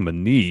Kyle gave him a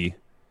knee,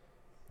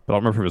 but I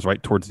don't remember if it was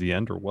right towards the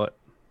end or what.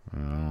 I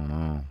don't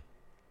know.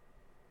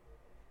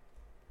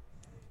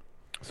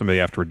 So maybe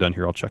after we're done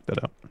here, I'll check that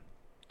out.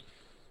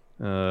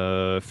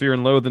 Fear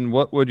and Loathing,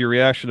 what would your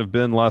reaction have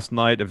been last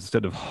night if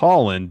instead of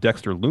Holland,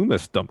 Dexter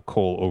Loomis dumped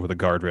Cole over the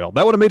guardrail?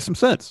 That would have made some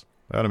sense.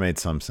 That would have made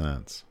some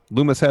sense.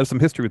 Loomis has some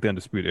history with the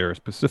Undisputed Era,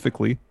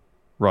 specifically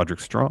Roderick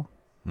Strong.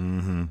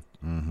 Mm-hmm.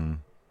 Mm-hmm.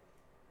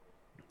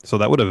 So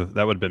that would have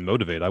been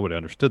motivated. I would have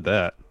understood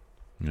that.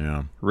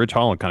 Yeah. Rich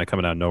Holland kind of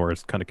coming out of nowhere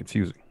is kind of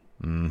confusing.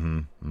 Mm-hmm.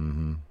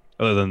 Mm-hmm.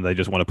 Other than they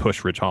just want to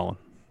push Rich Holland.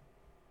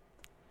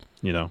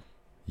 You know?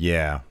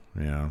 Yeah.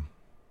 Yeah.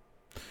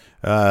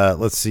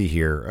 Let's see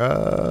here.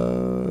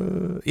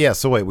 Yeah.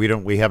 So wait,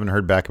 we haven't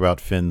heard back about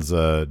Finn's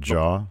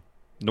jaw.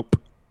 Nope.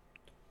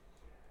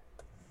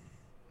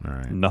 All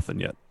right.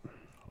 Nothing yet.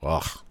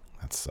 Ugh,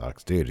 that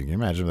sucks, dude. Can you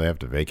imagine if they have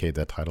to vacate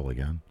that title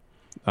again?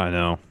 I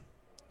know.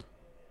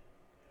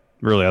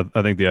 Really,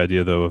 I think the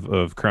idea though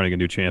of crowning a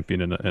new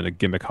champion in a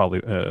gimmick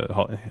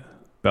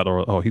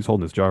battle. Oh, he's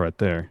holding his jaw right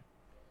there.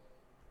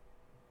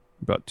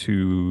 About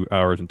 2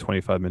 hours and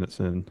 25 minutes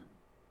in.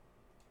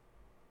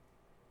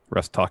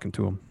 Rest talking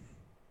to him.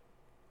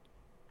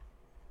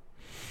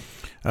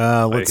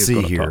 Let's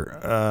see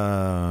here.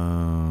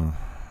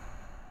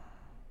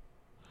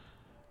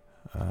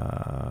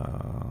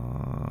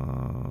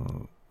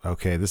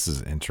 Okay, this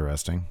is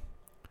interesting.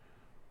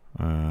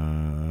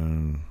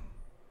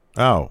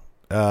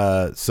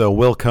 So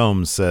Will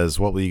Combs says,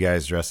 "What will you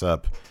guys dress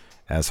up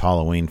as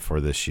Halloween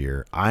for this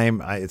year?"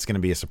 It's going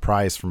to be a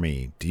surprise for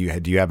me. Do you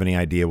have any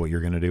idea what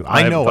you're going to do?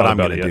 I know what I'm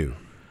going to do.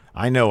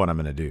 I know what I'm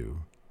going to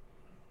do.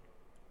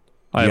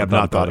 I have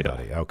not thought about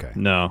it. Okay.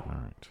 No. All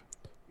right.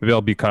 Maybe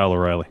I'll be Kyle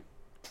O'Reilly.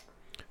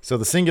 So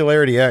the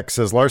Singularity X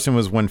says Larson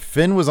was when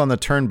Finn was on the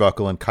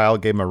turnbuckle and Kyle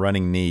gave him a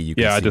running knee.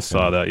 I just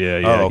saw that.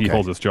 Yeah. Oh, okay. He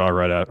holds his jaw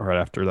right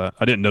after that.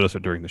 I didn't notice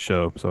it during the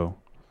show, so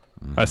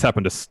I just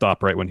happened to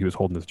stop right when he was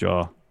holding his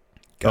jaw.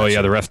 Gotcha. Oh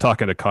yeah, the ref's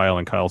talking to Kyle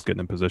and Kyle's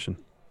getting in position.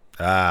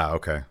 Ah,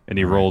 okay. And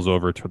he rolls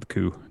over to the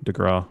coup de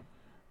grace.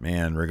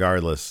 Man,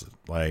 regardless,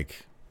 that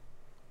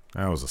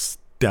was a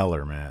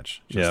stellar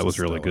match. It was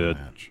really good.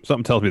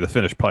 Something tells me the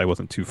finish probably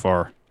wasn't too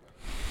far.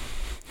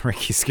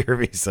 Ricky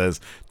Scurvy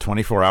says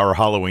 24-hour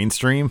Halloween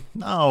stream.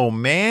 No,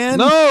 man.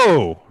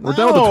 No, we're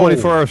done with the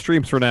 24-hour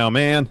streams for now,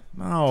 man.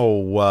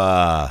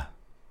 No.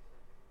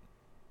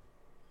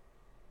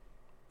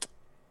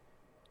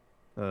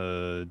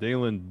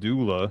 Dalen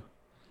Dula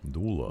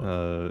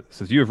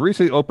says, you have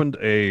recently opened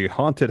a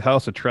haunted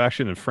house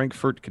attraction in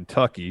Frankfort,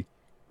 Kentucky.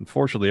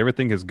 Unfortunately,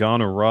 everything has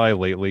gone awry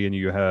lately, and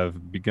you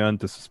have begun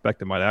to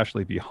suspect it might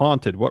actually be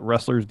haunted. What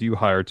wrestlers do you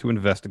hire to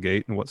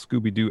investigate, and what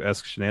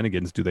Scooby-Doo-esque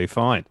shenanigans do they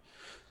find?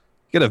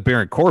 You gotta have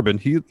Baron Corbin.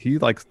 He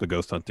likes the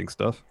ghost hunting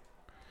stuff.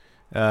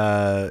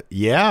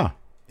 Yeah.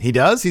 He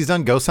does? He's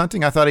done ghost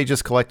hunting? I thought he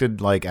just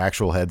collected like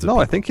actual heads of No,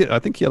 people. I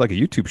think he had like a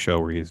YouTube show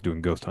where he was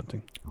doing ghost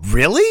hunting.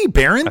 Really?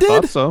 Baron did?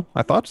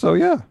 I thought so,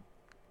 yeah.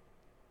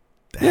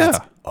 That's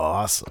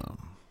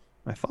awesome.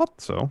 I thought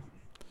so.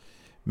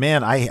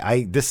 Man,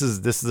 I this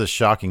is a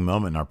shocking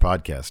moment in our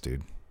podcast,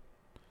 dude.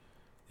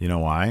 You know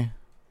why?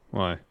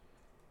 Why?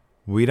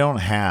 We don't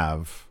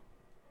have,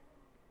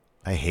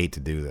 I hate to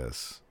do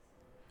this,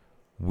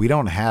 we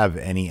don't have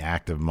any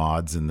active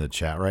mods in the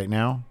chat right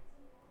now.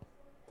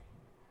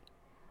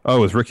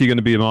 Oh, is Ricky going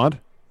to be a mod?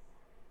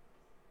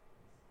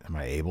 Am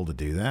I able to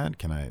do that?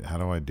 How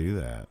do I do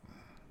that?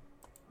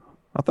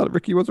 I thought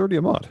Ricky was already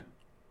a mod.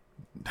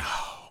 No,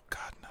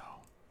 God, no.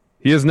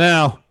 He is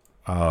now.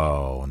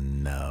 Oh,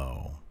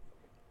 no.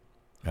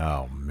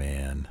 Oh,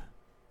 man.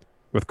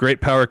 With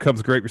great power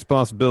comes great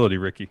responsibility,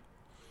 Ricky.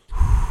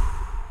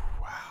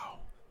 Wow.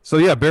 So,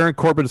 yeah, Baron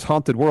Corbin's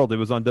Haunted World. It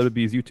was on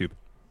WWE's YouTube.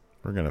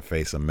 We're going to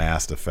face a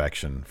mass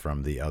defection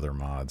from the other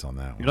mods on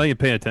that one. You're not even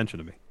paying attention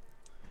to me.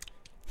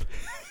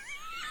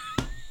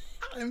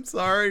 I'm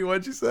sorry.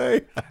 What'd you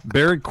say?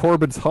 Baron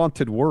Corbin's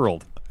Haunted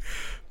World.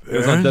 It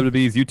was on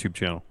WWE's YouTube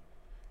channel.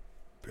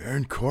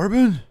 Baron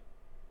Corbin?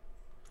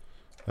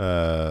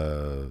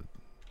 That's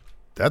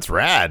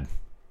rad.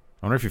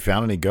 I wonder if you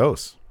found any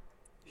ghosts.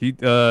 He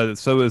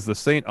so is the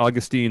St.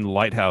 Augustine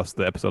Lighthouse,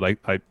 the episode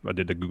I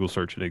did a Google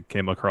search and it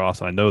came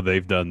across. I know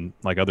they've done,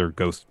 like other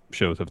ghost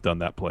shows have done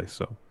that place.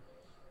 So.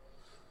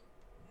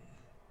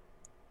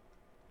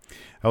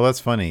 Oh,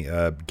 that's funny.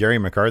 Gary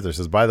MacArthur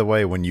says, by the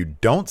way, when you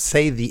don't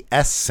say the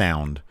S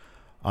sound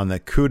on the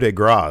coup de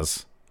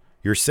grace,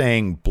 you're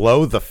saying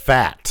blow the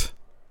fat.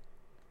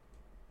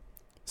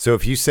 So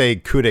if you say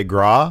coup de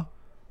grace,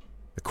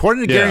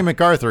 according to Gary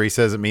MacArthur, he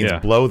says it means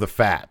blow the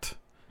fat.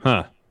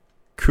 Huh.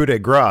 Coup de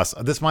grace.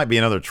 This might be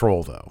another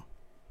troll, though.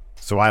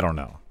 So I don't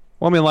know.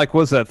 Well, I mean, like,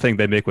 what's that thing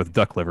they make with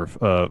duck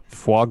liver?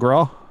 Foie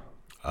gras?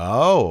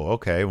 Oh,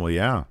 okay. Well,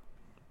 yeah.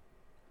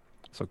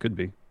 So it could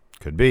be.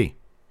 Could be.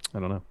 I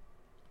don't know.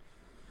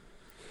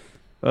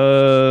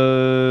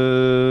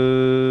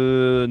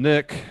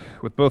 Nick,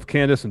 with both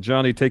Candice and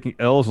Johnny taking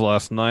L's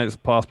last night, it's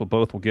possible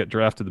both will get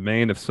drafted to the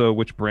main. If so,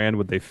 which brand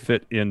would they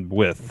fit in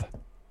with?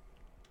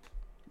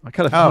 I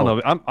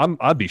don't know.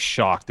 I'd be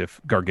shocked if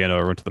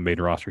Gargano went to the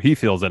main roster. He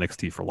feels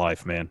NXT for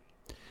life, man.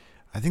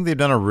 I think they've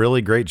done a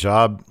really great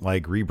job,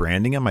 like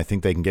rebranding him. I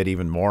think they can get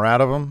even more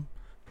out of him.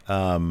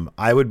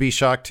 I would be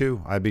shocked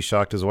too. I'd be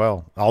shocked as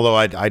well. Although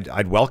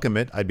I'd welcome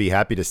it. I'd be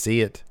happy to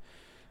see it.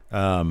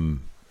 I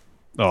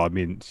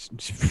mean,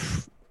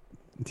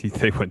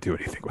 they wouldn't do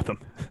anything with him.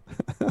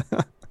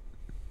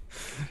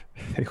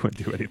 They wouldn't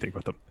do anything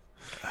with him.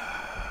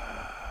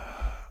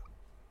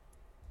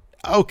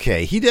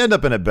 Okay, he'd end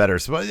up in a better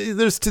spot.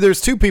 There's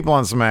two people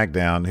on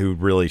SmackDown who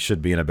really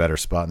should be in a better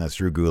spot, and that's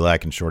Drew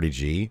Gulak and Shorty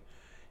G.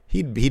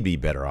 He'd be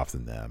better off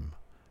than them.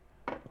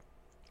 I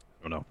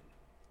don't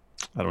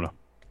know.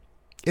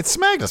 It's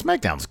SmackDown.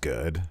 SmackDown's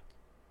good.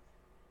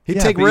 He'd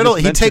Yeah, take but you Riddle.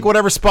 just He'd take mentioned-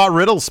 whatever spot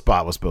Riddle's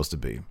spot was supposed to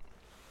be.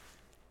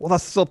 Well,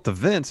 that's still up to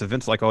Vince. If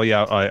Vince like, oh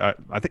yeah,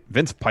 I think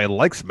Vince probably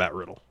likes Matt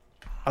Riddle.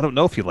 I don't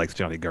know if he likes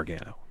Johnny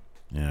Gargano.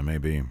 Yeah,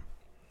 maybe.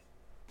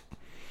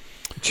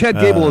 Chad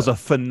Gable is a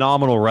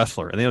phenomenal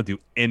wrestler, and they don't do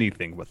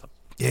anything with him.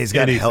 Yeah,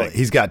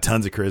 he's got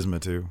tons of charisma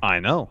too. I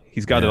know.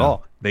 He's got it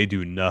all. They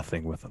do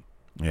nothing with him.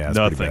 Yeah, that's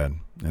nothing. pretty bad.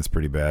 That's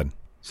pretty bad.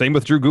 Same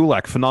with Drew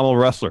Gulak, phenomenal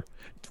wrestler.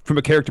 From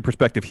a character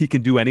perspective, he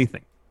can do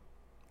anything.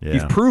 Yeah.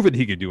 He's proven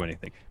he could do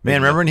anything.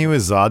 Man, remember when he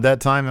was Zod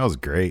that time? That was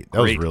great.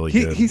 That was really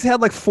good. He's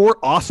had like 4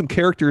 awesome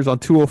characters on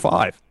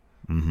 205.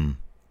 Mm-hmm.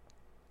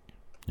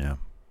 Yeah.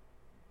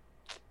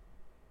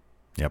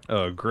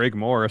 Yep. Greg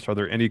Morris, are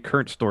there any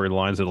current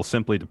storylines that'll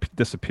simply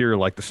disappear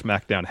like the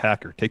SmackDown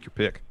hacker? Take your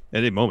pick. At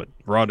any moment,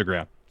 Raw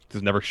Underground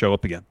does never show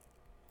up again.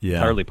 Yeah.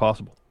 Entirely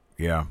possible.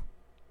 Yeah.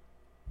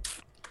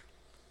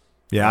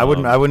 Yeah, I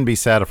wouldn't be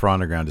sad if Raw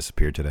Underground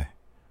disappeared today.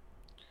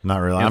 Not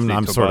really.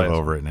 I'm sort of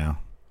over it now.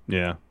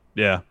 Yeah.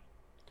 Yeah.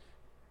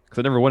 Because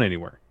it never went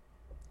anywhere.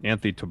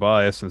 Anthony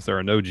Tobias, since there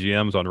are no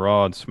GMs on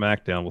Raw and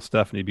SmackDown, will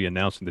Stephanie be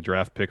announcing the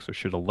draft picks, or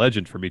should a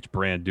legend from each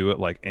brand do it,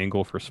 like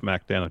Angle for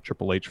SmackDown and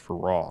Triple H for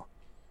Raw?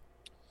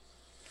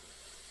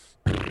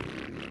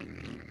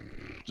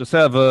 Just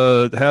have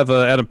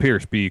Adam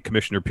Pearce be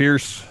Commissioner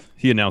Pearce.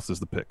 He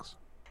announces the picks.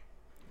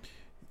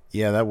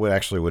 Yeah, that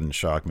wouldn't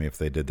shock me if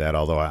they did that.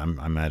 Although I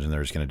imagine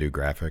they're just going to do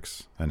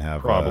graphics and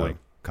have Probably.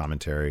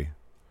 Commentary.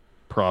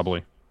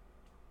 Probably.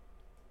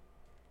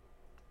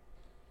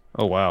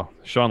 Oh, wow.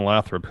 Sean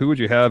Lathrop, who would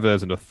you have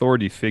as an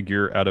authority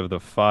figure out of the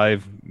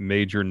 5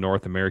 major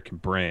North American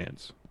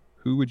brands?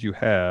 Who would you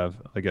have,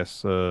 I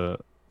guess, for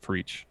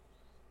each?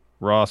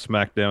 Raw,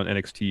 SmackDown,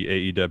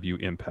 NXT,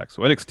 AEW, Impact.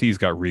 So NXT's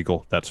got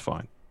Regal. That's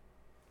fine.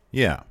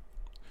 Yeah.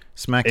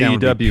 SmackDown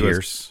would be AEW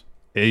Pierce.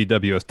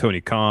 AEW has Tony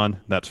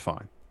Khan. That's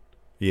fine.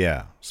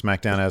 Yeah.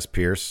 SmackDown has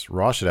Pierce.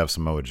 Raw should have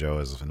Samoa Joe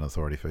as an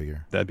authority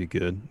figure. That'd be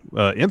good.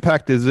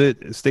 Impact, is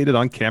it stated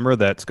on camera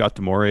that Scott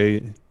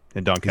D'Amore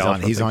and Don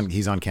Callis? He's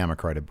on camera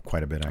quite a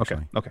bit,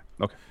 actually. Okay.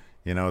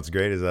 You know what's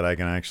great is that I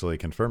can actually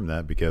confirm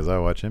that because I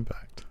watch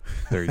Impact.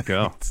 There you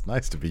go. It's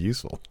nice to be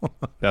useful.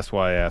 That's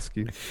why I ask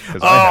you.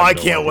 I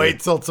can't wait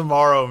till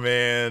tomorrow,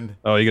 man.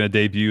 Oh, you're going to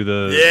debut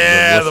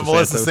the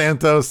Melissa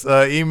Santos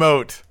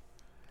emote.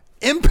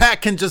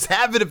 Impact can just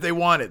have it if they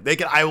want it. They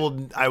can. I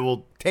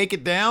will take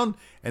it down,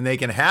 and they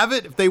can have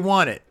it if they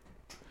want it.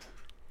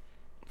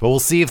 But we'll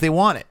see if they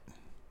want it.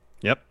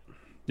 Yep.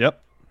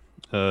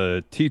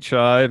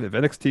 T-Chive, if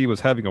NXT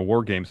was having a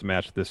War Games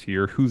match this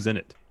year, who's in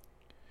it?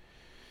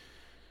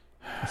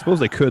 I suppose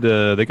they could.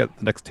 They got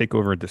the next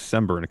takeover in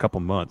December in a couple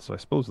months, so I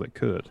suppose they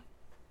could.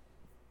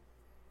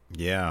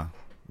 Yeah.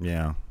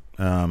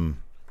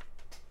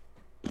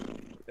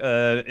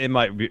 It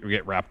might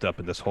get wrapped up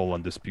in this whole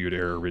Undisputed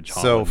Era Ridge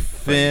So Holland.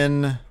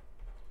 Finn,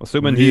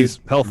 assuming he's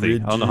healthy.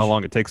 I don't know how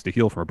long it takes to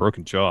heal from a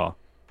broken jaw.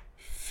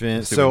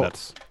 Finn. So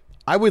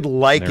I would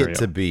like it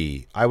to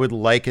be.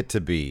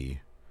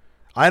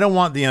 I don't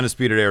want the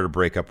Undisputed Era to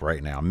break up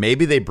right now.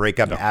 Maybe they break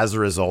up as a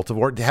result of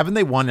War. Haven't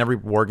they won every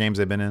War Games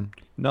they've been in?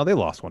 No, they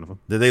lost one of them.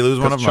 Did they lose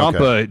one of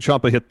them?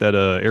 Ciampa hit that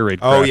air raid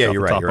crash off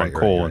the top on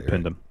Cole and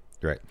pinned him.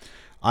 Right.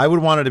 I would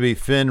want it to be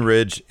Finn,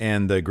 Ridge,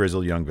 and the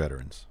Grizzled Young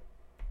Veterans.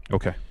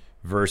 Okay.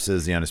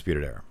 Versus the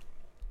Undisputed Era.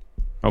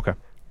 Okay.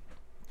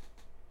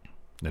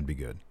 That'd be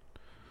good.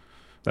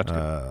 That's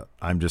good.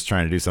 I'm just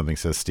trying to do something.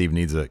 Says Steve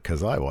needs a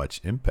because I watch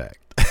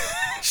Impact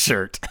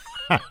shirt.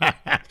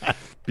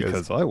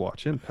 Because I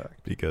watch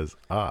Impact. Because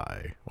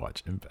I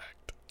watch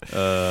Impact.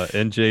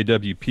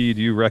 NJWP,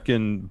 do you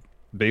reckon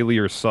Bayley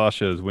or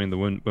Sasha is winning the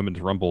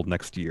Women's Rumble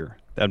next year?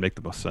 That'd make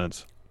the most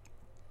sense.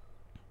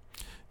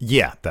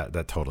 Yeah,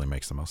 that totally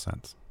makes the most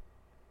sense.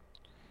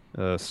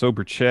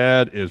 Sober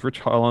Chad, is Rich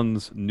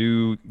Holland's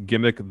new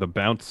gimmick the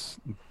bouncer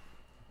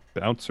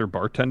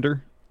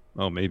bartender?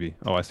 Oh, maybe.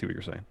 Oh, I see what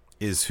you're saying.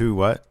 Is who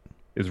what?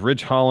 Is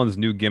Rich Holland's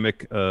new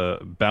gimmick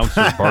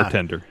bouncer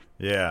bartender?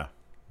 Yeah.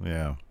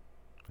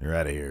 You're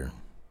out of here.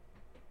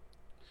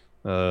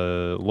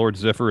 Lord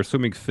Ziffer,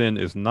 assuming Finn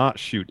is not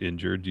shoot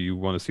injured, do you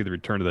want to see the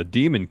return of the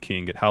Demon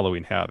King at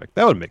Halloween Havoc?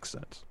 That would make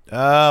sense.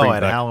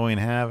 Halloween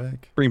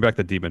Havoc? Bring back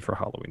the Demon for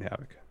Halloween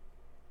Havoc.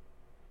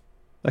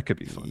 That could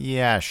be fun.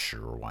 Yeah,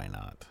 sure. Why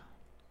not?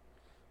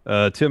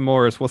 Tim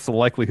Morris, what's the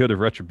likelihood of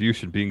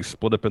Retribution being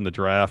split up in the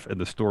draft and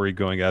the story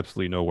going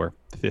absolutely nowhere?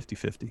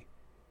 50-50.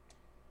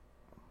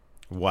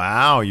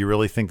 Wow, you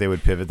really think they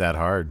would pivot that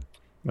hard?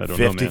 I don't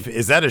know, man.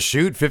 Is that a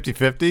shoot,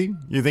 50-50?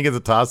 You think it's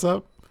a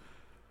toss-up?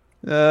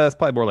 It's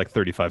probably more like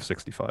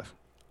 35-65.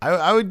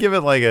 I would give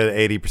it like an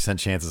 80%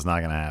 chance it's not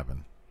going to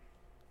happen.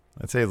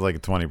 I'd say it's like a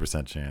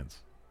 20% chance.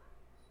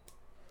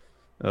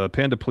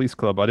 Panda Police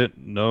Club, I didn't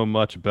know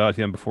much about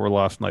him before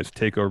last night's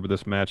takeover.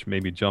 This match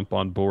made me jump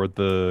on board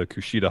the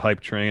Kushida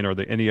hype train. Are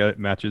there any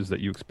matches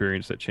that you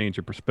experienced that changed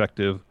your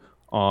perspective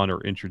on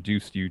or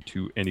introduced you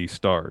to any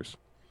stars?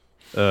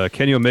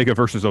 Kenny Omega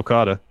versus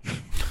Okada.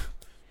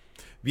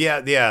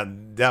 Yeah,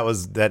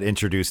 that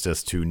introduced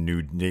us to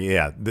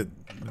the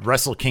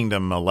Wrestle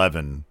Kingdom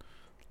 11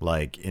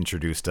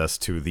 introduced us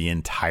to the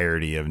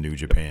entirety of New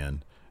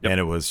Japan. Yep. And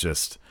it was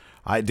just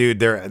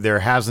there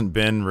hasn't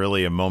been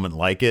really a moment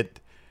like it.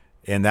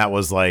 And that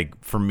was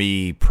for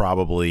me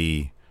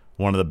probably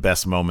one of the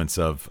best moments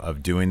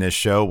of doing this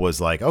show was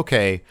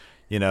okay,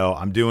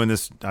 I'm doing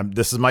this.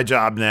 This is my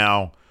job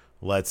now.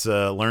 Let's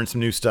learn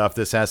some new stuff.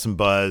 This has some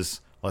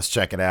buzz. Let's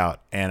check it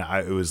out. And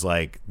it was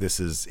this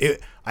is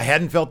it. I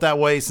hadn't felt that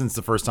way since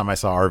the first time I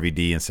saw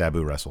RVD and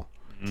Sabu wrestle.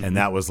 Mm-hmm. And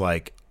that was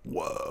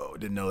whoa,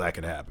 didn't know that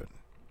could happen.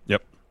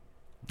 Yep.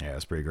 Yeah,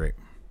 it's pretty great.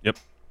 Yep.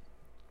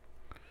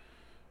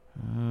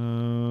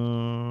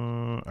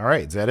 All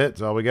right. Is that it?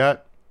 Is all we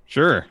got?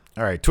 Sure.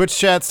 All right. Twitch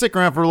chat, stick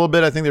around for a little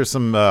bit. I think there's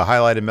some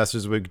highlighted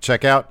messages we could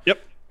check out. Yep.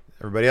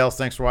 Everybody else,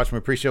 thanks for watching. We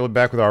appreciate it. We'll be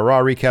back with our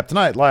Raw recap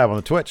tonight, live on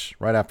the Twitch,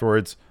 right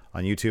afterwards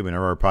on YouTube, and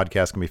our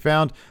podcast can be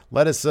found.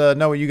 Let us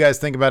know what you guys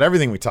think about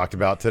everything we talked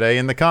about today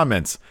in the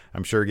comments.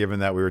 I'm sure given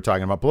that we were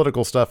talking about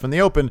political stuff in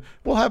the open,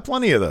 we'll have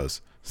plenty of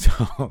those. So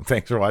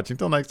thanks for watching.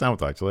 Until next time, we'll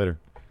talk to you later.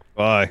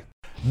 Bye.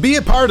 Be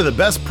a part of the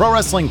best pro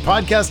wrestling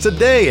podcast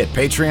today at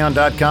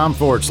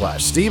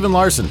patreon.com/Steven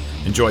Larson.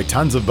 Enjoy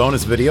tons of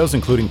bonus videos,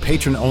 including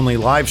patron-only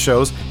live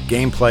shows,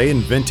 gameplay,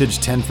 and vintage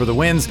 10 for the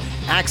wins,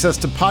 access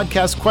to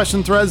podcast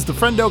question threads, the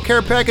Friendo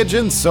Care Package,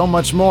 and so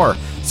much more.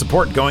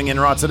 Support Going In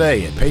Raw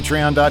today at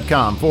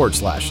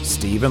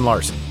patreon.com/Steven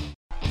Larson.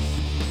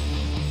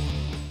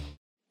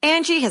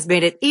 Angie has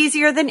made it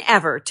easier than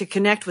ever to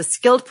connect with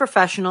skilled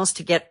professionals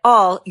to get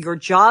all your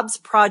jobs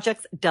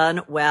projects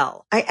done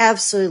well. I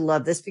absolutely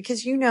love this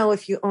because,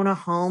 if you own a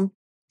home,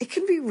 it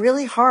can be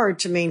really hard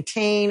to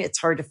maintain. It's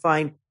hard to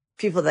find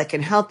people that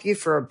can help you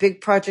for a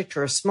big project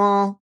or a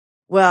small.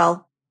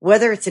 Well,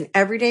 whether it's in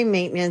everyday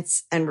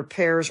maintenance and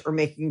repairs or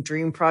making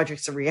dream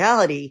projects a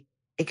reality,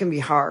 it can be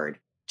hard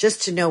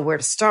just to know where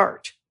to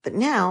start. But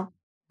now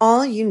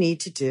all you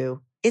need to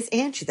do is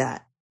Angie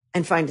that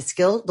and find a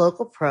skilled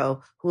local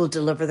pro who will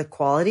deliver the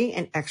quality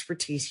and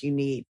expertise you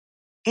need.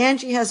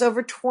 Angie has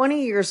over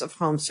 20 years of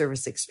home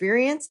service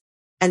experience,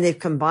 and they've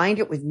combined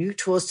it with new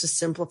tools to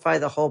simplify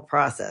the whole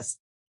process.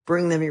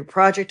 Bring them your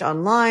project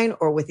online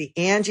or with the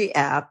Angie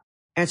app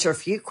answer a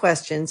few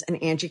questions,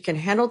 and Angie can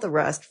handle the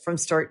rest from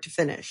start to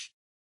finish.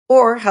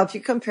 Or help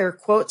you compare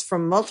quotes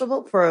from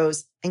multiple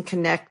pros and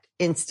connect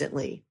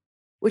instantly.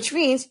 Which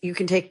means you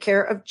can take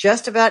care of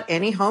just about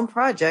any home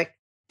project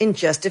in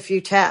just a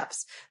few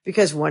taps.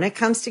 Because when it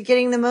comes to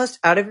getting the most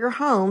out of your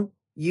home,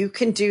 you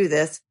can do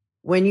this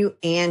when you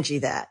Angie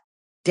that.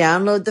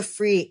 Download the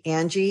free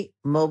Angie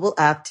mobile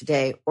app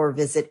today or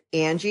visit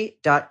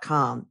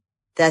Angie.com.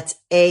 That's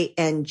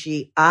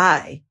ANGI.com.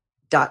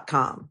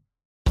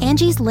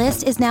 Angie's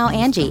List is now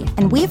Angie,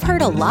 and we've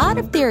heard a lot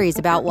of theories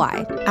about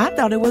why. I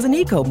thought it was an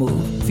eco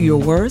move.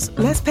 Fewer words,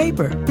 less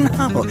paper.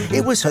 No,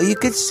 it was so you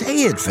could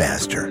say it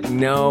faster.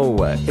 No,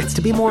 it's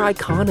to be more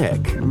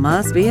iconic.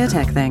 Must be a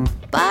tech thing.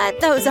 But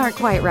those aren't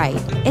quite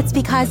right. It's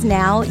because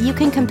now you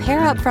can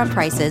compare upfront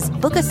prices,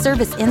 book a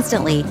service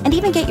instantly, and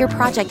even get your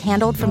project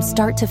handled from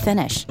start to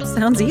finish.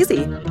 Sounds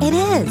easy. It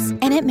is,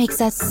 and it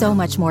makes us so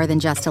much more than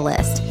just a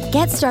list.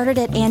 Get started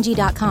at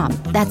Angie.com.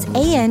 That's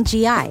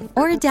ANGI,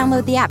 or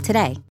download the app today.